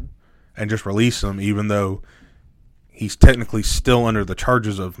up and just release him, even though he's technically still under the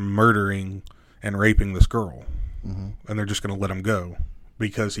charges of murdering and raping this girl. And they're just going to let him go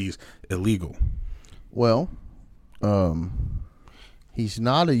because he's illegal. Well, he's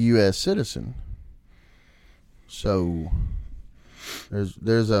not a U.S. citizen, so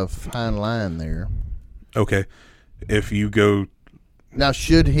there's a fine line there. Okay, if you go now,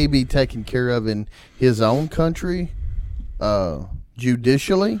 should he be taken care of in his own country,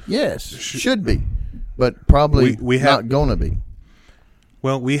 judicially? Yes, should be, but probably we not going to be.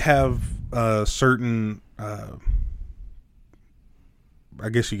 Well, we have certain, I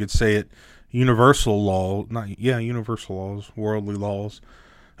guess you could say it, universal laws, worldly laws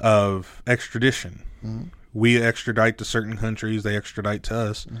of extradition. We extradite to certain countries, they extradite to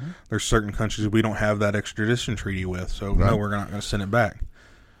us. There's certain countries we don't have that extradition treaty with, so no, we're not going to send it back.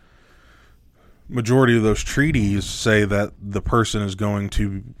 Majority of those treaties say that the person is going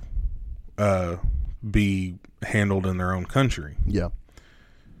to be handled in their own country. Yeah.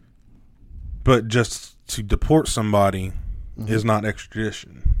 But just to deport somebody is not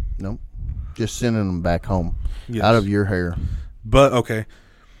extradition. Nope. Just sending them back home out of your hair. But okay,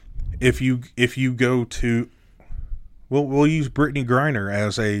 if you go to, we'll use Brittany Griner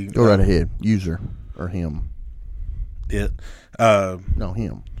as a go right ahead, user or him. No,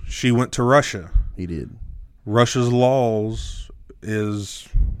 him. She went to Russia. He did. Russia's laws is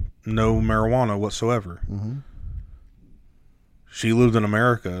no marijuana whatsoever. She lived in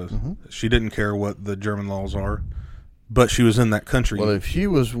America. She didn't care what the German laws are. But she was in that country. Well, if she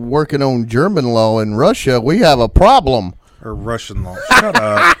was working on German law in Russia, we have a problem. Or Russian law. Shut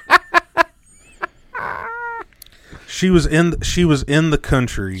up. She was in the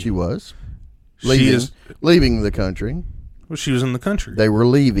country. She was. She Leaving the country. Well, she was in the country. They were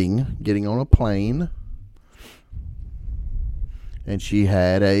leaving, getting on a plane. And she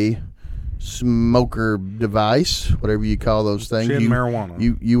had a smoker device, whatever you call those things. She had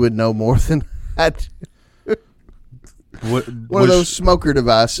marijuana. You would know more than that. One of those smoker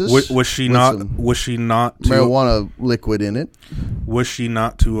devices. Was she not to, marijuana liquid in it? Was she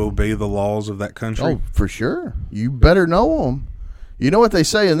not to obey the laws of that country? Oh, for sure. You better know them. You know what they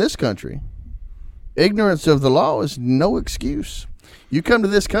say in this country? Ignorance of the law is no excuse. You come to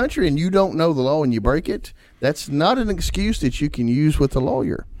this country and you don't know the law and you break it, that's not an excuse that you can use with a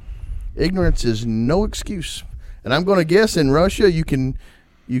lawyer. Ignorance is no excuse. And I'm going to guess in Russia you can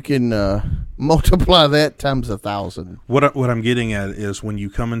multiply that times 1,000. What I'm getting at is when you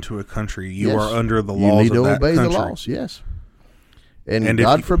come into a country, you yes. are under the laws of that country. You need to obey the laws, yes. And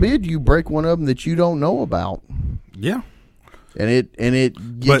God forbid you break one of them that you don't know about. Yeah. And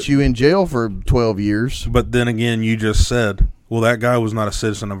it gets you in jail for 12 years. But then again, you just said, well, that guy was not a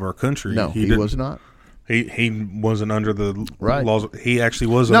citizen of our country. No, he was not. He wasn't under the right. laws. He actually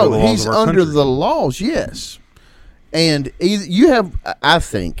was under the laws of our country. No, he's under the laws, yes. And you have, I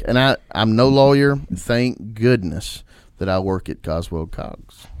think, and I'm no lawyer, thank goodness that I work at Coswell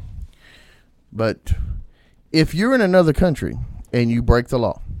Cogs. But if you're in another country and you break the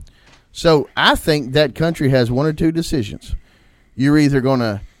law, so I think that country has one or two decisions. You're either going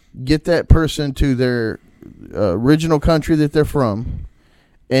to get that person to their original country that they're from,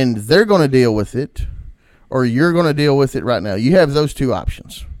 and they're going to deal with it, or you're going to deal with it right now. You have those two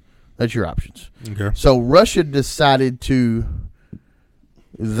options. That's your options. Okay. So Russia decided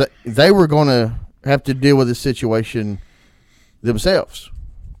they were going to have to deal with the situation themselves.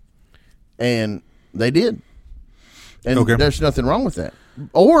 And they did. And there's nothing wrong with that.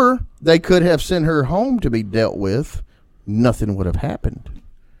 Or they could have sent her home to be dealt with. Nothing would have happened.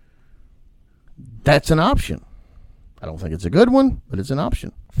 That's an option. I don't think it's a good one, but it's an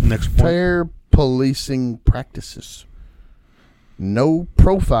option. Next point. Fair policing practices. No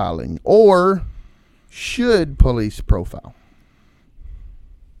profiling, or should police profile?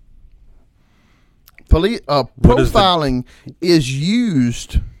 Profiling is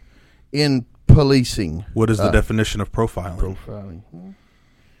used in policing. What is the definition of profiling? Profiling.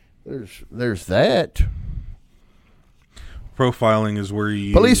 There's that. Profiling is where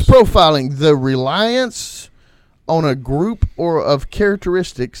you police profiling, the reliance on a group or of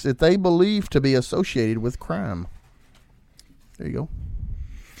characteristics that they believe to be associated with crime. There you go.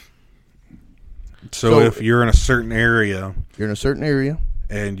 So if you're in a certain area,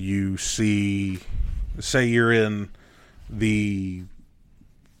 and you say you're in the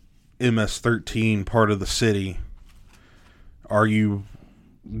MS-13 part of the city, are you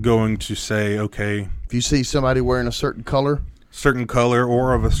going to say, okay, if you see somebody wearing a certain color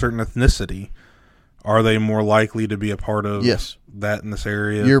or of a certain ethnicity, are they more likely to be a part of that in this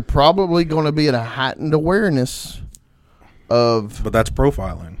area? You're probably going to be at a heightened awareness of... But that's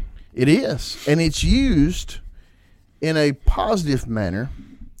profiling. It is. And it's used in a positive manner,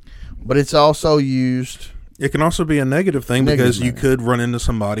 but it's also used... It can also be a negative thing because you could run into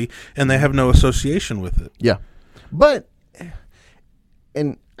somebody and they have no association with it. Yeah. But,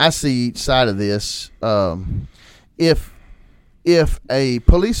 and I see each side of this. If a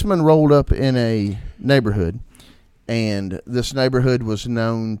policeman rolled up in a neighborhood and this neighborhood was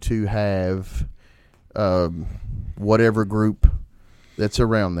known to have whatever group that's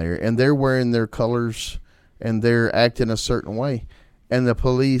around there, and they're wearing their colors and they're acting a certain way, and the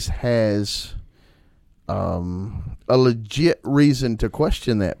police has a legit reason to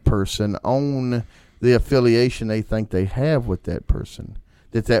question that person on the affiliation they think they have with that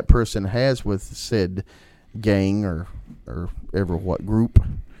person has with said gang or ever what group,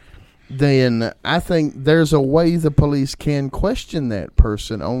 then I think there's a way the police can question that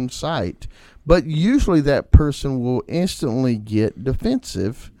person on site. But usually that person will instantly get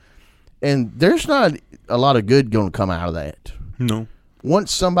defensive, and there's not a lot of good going to come out of that. No.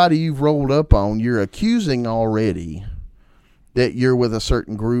 Once somebody you've rolled up on, you're accusing already that you're with a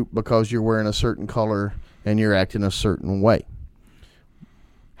certain group because you're wearing a certain color and you're acting a certain way.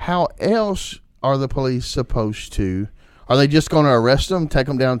 How else are the police supposed to? Are they just going to arrest them, take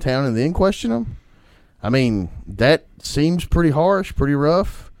them downtown, and then question them? I mean, that seems pretty harsh, pretty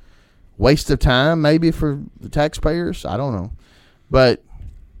rough. Waste of time, maybe, for the taxpayers. I don't know. But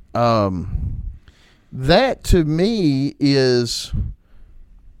that, to me, is,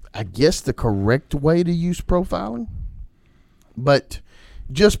 I guess, the correct way to use profiling. But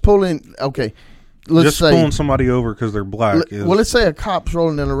just pulling, okay, Just pulling somebody over because they're black. Well, let's say a cop's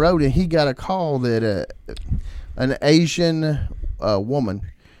rolling down the road and he got a call that an Asian woman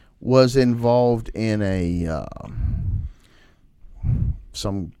was involved in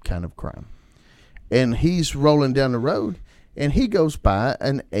some kind of crime. And he's rolling down the road, and he goes by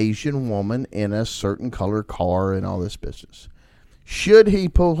an Asian woman in a certain color car and all this business. Should he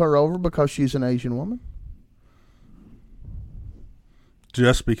pull her over because she's an Asian woman?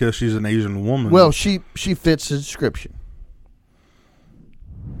 Just because she's an Asian woman? Well, she fits the description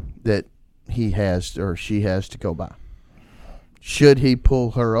that he has or she has to go by. Should he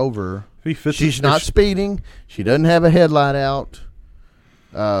pull her over? She's not speeding. She doesn't have a headlight out.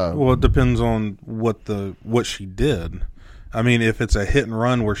 Well, it depends on what she did. I mean, if it's a hit and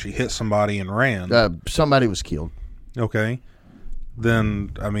run where she hit somebody and ran. Somebody was killed. Okay.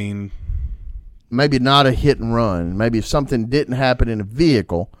 Then, I mean, maybe not a hit and run. Maybe if something didn't happen in a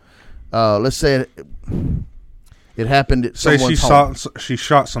vehicle, let's say it happened at someone's home. She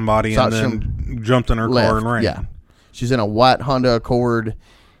shot somebody and then jumped in her car and ran. Yeah. She's in a white Honda Accord.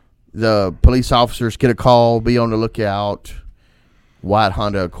 The police officers get a call, be on the lookout. White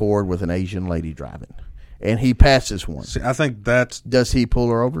Honda Accord with an Asian lady driving. And he passes one. See, I think does he pull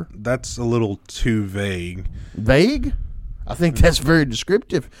her over? That's a little too vague. Vague? I think that's very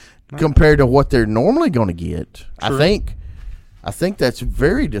descriptive compared to what they're normally going to get. True. I think that's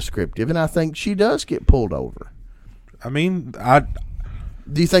very descriptive, and I think she does get pulled over. I mean,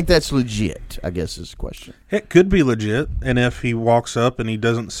 do you think that's legit, I guess is the question. It could be legit, and if he walks up and he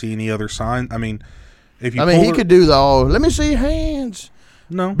doesn't see any other sign, I mean, if you he could do let me see your hands.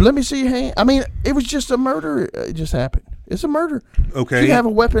 No. Let me see your hand. I mean, it was just a murder. It just happened. It's a murder. Okay. She have a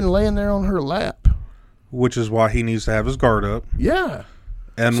weapon laying there on her lap. Which is why he needs to have his guard up. Yeah.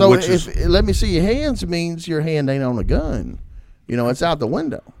 And so if let me see your hands means your hand ain't on a gun. It's out the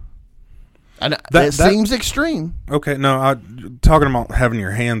window. And that seems extreme. Okay, no, talking about having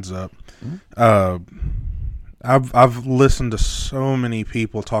your hands up. I've listened to so many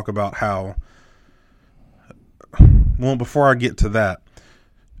people talk about how. Well, before I get to that,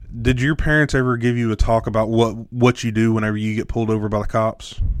 did your parents ever give you a talk about what you do whenever you get pulled over by the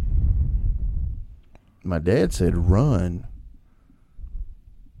cops? My dad said, "Run."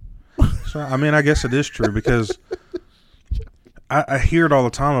 So, I mean, I guess it is true because I hear it all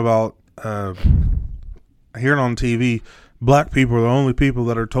the time about. I hear it on TV. Black people are the only people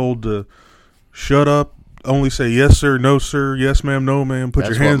that are told to shut up, only say yes sir, no sir, yes ma'am, no ma'am. Put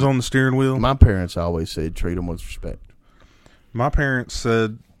your hands on the steering wheel. My parents always said treat them with respect. My parents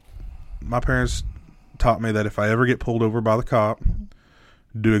taught me that if I ever get pulled over by the cop,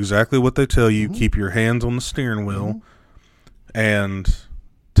 do exactly what they tell you. Mm-hmm. Keep your hands on the steering wheel, and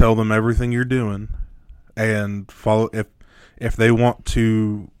tell them everything you're doing, and follow. If they want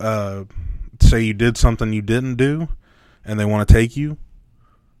to say you did something you didn't do, and they want to take you,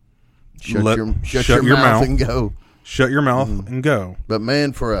 shut your mouth and go. Shut your mouth and go. But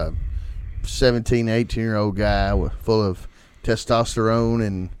man, for a 17, 18-year-old guy full of testosterone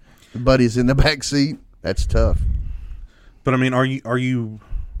and buddies in the back seat, that's tough. But I mean, are you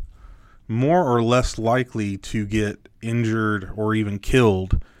more or less likely to get injured or even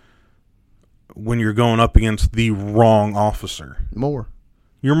killed when you're going up against the wrong officer? More.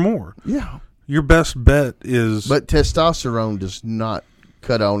 You're more. Yeah. Your best bet is... But testosterone does not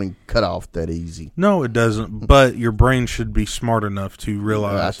cut on and cut off that easy. No, it doesn't. But your brain should be smart enough to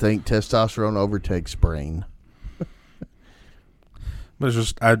realize... I think testosterone overtakes brain. But it's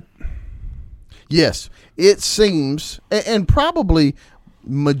just... Yes. It seems, and probably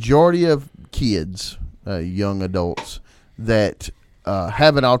majority of kids, young adults, that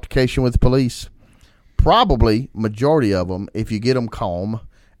have an altercation with the police, probably majority of them, if you get them calm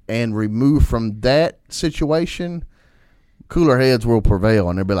and remove from that situation, cooler heads will prevail,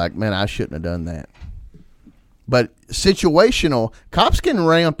 and they'll be like, man, I shouldn't have done that. But situational, cops can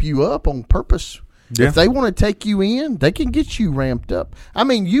ramp you up on purpose. Yeah. If they want to take you in, they can get you ramped up. I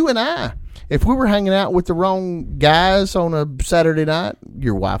mean, you and I, if we were hanging out with the wrong guys on a Saturday night,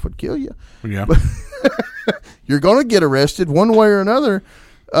 your wife would kill you. Yeah. But you're going to get arrested one way or another.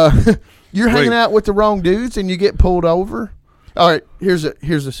 You're hanging out with the wrong dudes and you get pulled over. All right, here's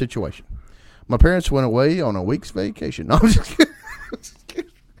a situation. My parents went away on a week's vacation. No, I'm just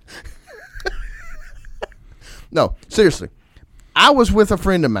kidding. No, seriously. I was with a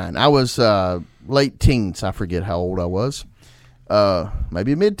friend of mine. I was late teens. I forget how old I was.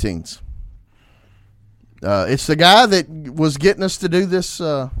 Maybe mid-teens. It's the guy that was getting us to do this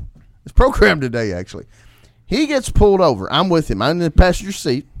program today, actually. He gets pulled over. I'm with him. I'm in the passenger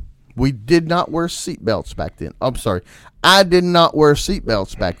seat. We did not wear seatbelts back then. I'm sorry. I did not wear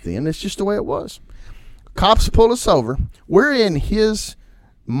seatbelts back then. It's just the way it was. Cops pull us over. We're in his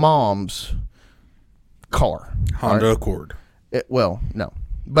mom's car. Honda Accord. Well, no,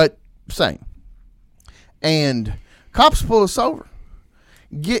 but same. And cops pull us over.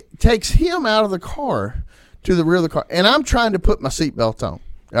 Takes him out of the car to the rear of the car, and I'm trying to put my seatbelt on.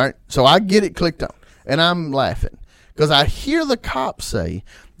 All right, so I get it clicked on, and I'm laughing because I hear the cop say,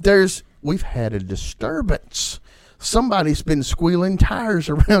 "We've had a disturbance. Somebody's been squealing tires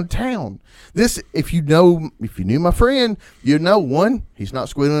around town." This, if you knew my friend, you know, 1, he's not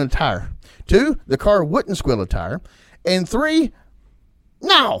squealing a tire. 2, the car wouldn't squeal a tire, and 3,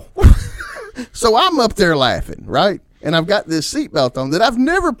 no. So I'm up there laughing, right? And I've got this seatbelt on that I've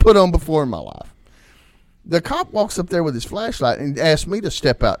never put on before in my life. The cop walks up there with his flashlight and asks me to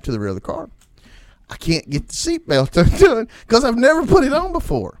step out to the rear of the car. I can't get the seatbelt undone because I've never put it on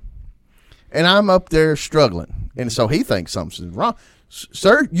before. And I'm up there struggling. And so he thinks something's wrong.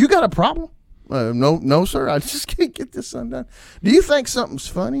 Sir, you got a problem? No, sir. I just can't get this undone. Do you think something's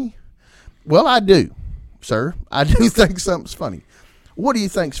funny? Well, I do, sir. I do think something's funny. What do you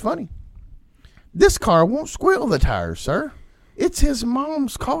think's funny? This car won't squeal the tires, sir. It's his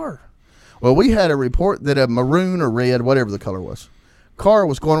mom's car. Well, we had a report that a maroon or red, whatever the color was, car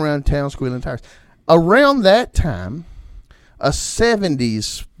was going around town squealing tires. Around that time, a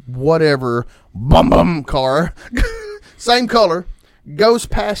 70s whatever bum car, same color, goes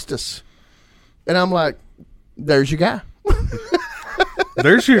past us. And I'm like, there's your guy.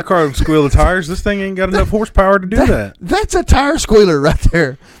 There's your car that squeal the tires. This thing ain't got enough horsepower to do that. That's a tire squealer right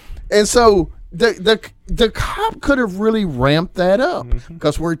there. And so the cop could have really ramped that up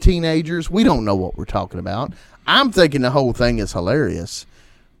because we're teenagers. We don't know what we're talking about. I'm thinking the whole thing is hilarious.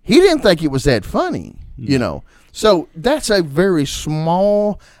 He didn't think it was that funny, you know. So that's a very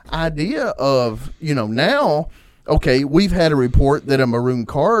small idea of, you know, now, okay, we've had a report that a maroon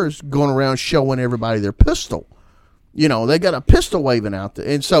car is going around showing everybody their pistol. You know, they got a pistol waving out there.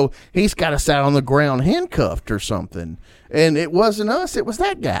 And so he's got us out on the ground handcuffed or something. And it wasn't us, it was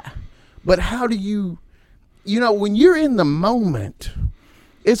that guy. But how do you know, when you're in the moment,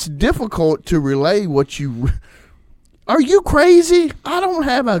 it's difficult to relay what you... Are you crazy? I don't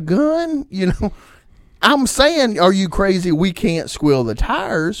have a gun. You know, I'm saying, are you crazy? We can't squeal the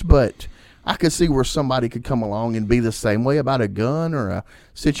tires, but I could see where somebody could come along and be the same way about a gun or a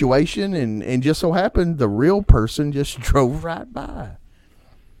situation, and just so happened the real person just drove right by.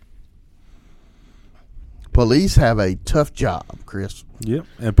 Police have a tough job, Chris. Yep,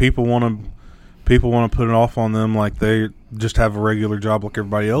 and people want to put it off on them like they just have a regular job like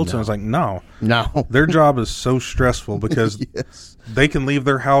everybody else. No. And it's like, no, their job is so stressful because yes. They can leave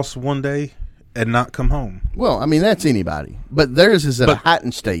their house one day and not come home. Well, I mean, that's anybody, but theirs is at a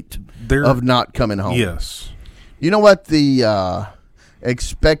heightened state of not coming home. Yes. You know what the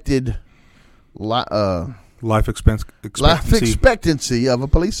expected life expectancy of a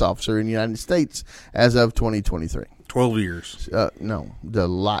police officer in the United States as of 2023? 12 years. No,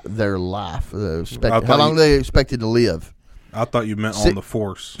 their life. How long they expected to live? I thought you meant on the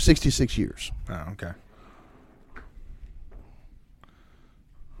force. 66 years. Oh, okay.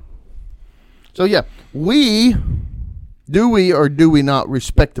 So yeah, do we or do we not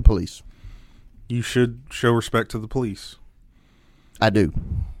respect the police? You should show respect to the police. I do.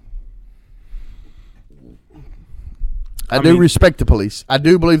 I do respect the police. I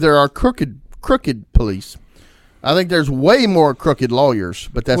do believe there are crooked police. I think there's way more crooked lawyers,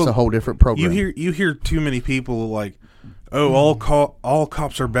 but that's a whole different program. You hear too many people like, "Oh, all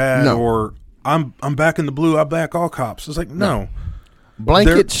cops are bad," or "I'm back in the blue. I back all cops." It's like no.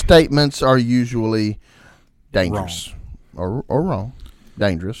 Blanket statements are usually dangerous or wrong.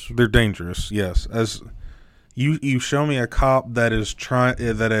 Dangerous. They're dangerous. Yes. As you show me a cop that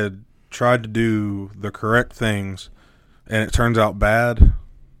had tried to do the correct things, and it turns out bad,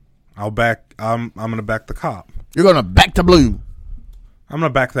 I'm going to back the cop. You're going to back the blue. I'm going to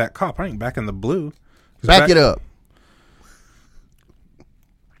back that cop. I ain't backing the blue. Back it up.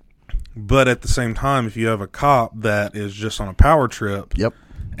 But at the same time, if you have a cop that is just on a power trip, yep,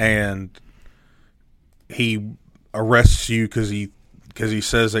 and he arrests you because he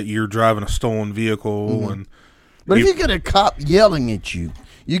says that you're driving a stolen vehicle, but if you get a cop yelling at you,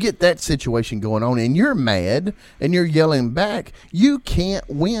 you get that situation going on, and you're mad, and you're yelling back, you can't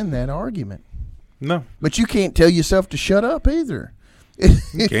win that argument. No, but you can't tell yourself to shut up either.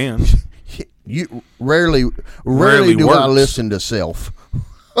 You can. You rarely do works. I listen to self.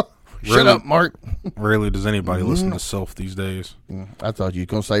 Shut up, Mark. Rarely does anybody listen to self these days. I thought you were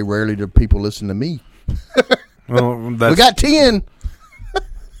going to say rarely do people listen to me. Well, we got 10.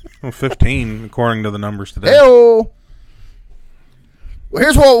 15, according to the numbers today. Hello. Well,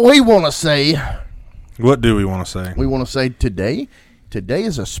 here's what we want to say. What do we want to say? We want to say today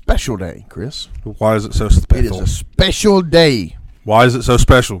is a special day, Chris. Why is it so It is special? a special day Why is it so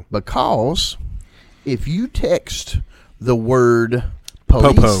special? because if you text the word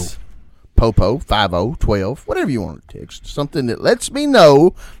police, Popo, 50, 12, whatever you want to text, something that lets me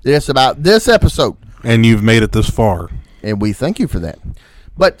know that it's about this episode. And you've made it this far. And we thank you for that.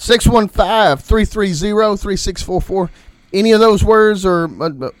 But 615-330-3644, any of those words or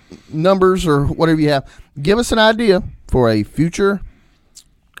numbers or whatever you have, give us an idea for a future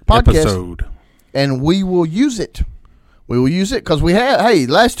podcast. Episode. And we will use it. We will use it because we have,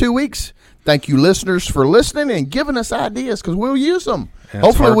 last 2 weeks, thank you listeners for listening and giving us ideas because we'll use them. Yeah,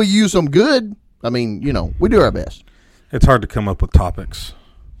 Hopefully we use them good. I mean, we do our best. It's hard to come up with topics.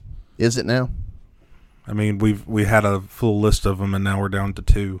 Is it now? I mean, we had a full list of them, and now we're down to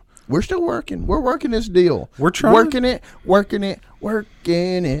 2. We're still working. We're working this deal. We're trying. Working it.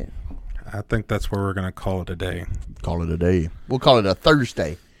 I think that's where we're going to call it a day. Call it a day. We'll call it a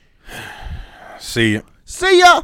Thursday. See ya. See ya!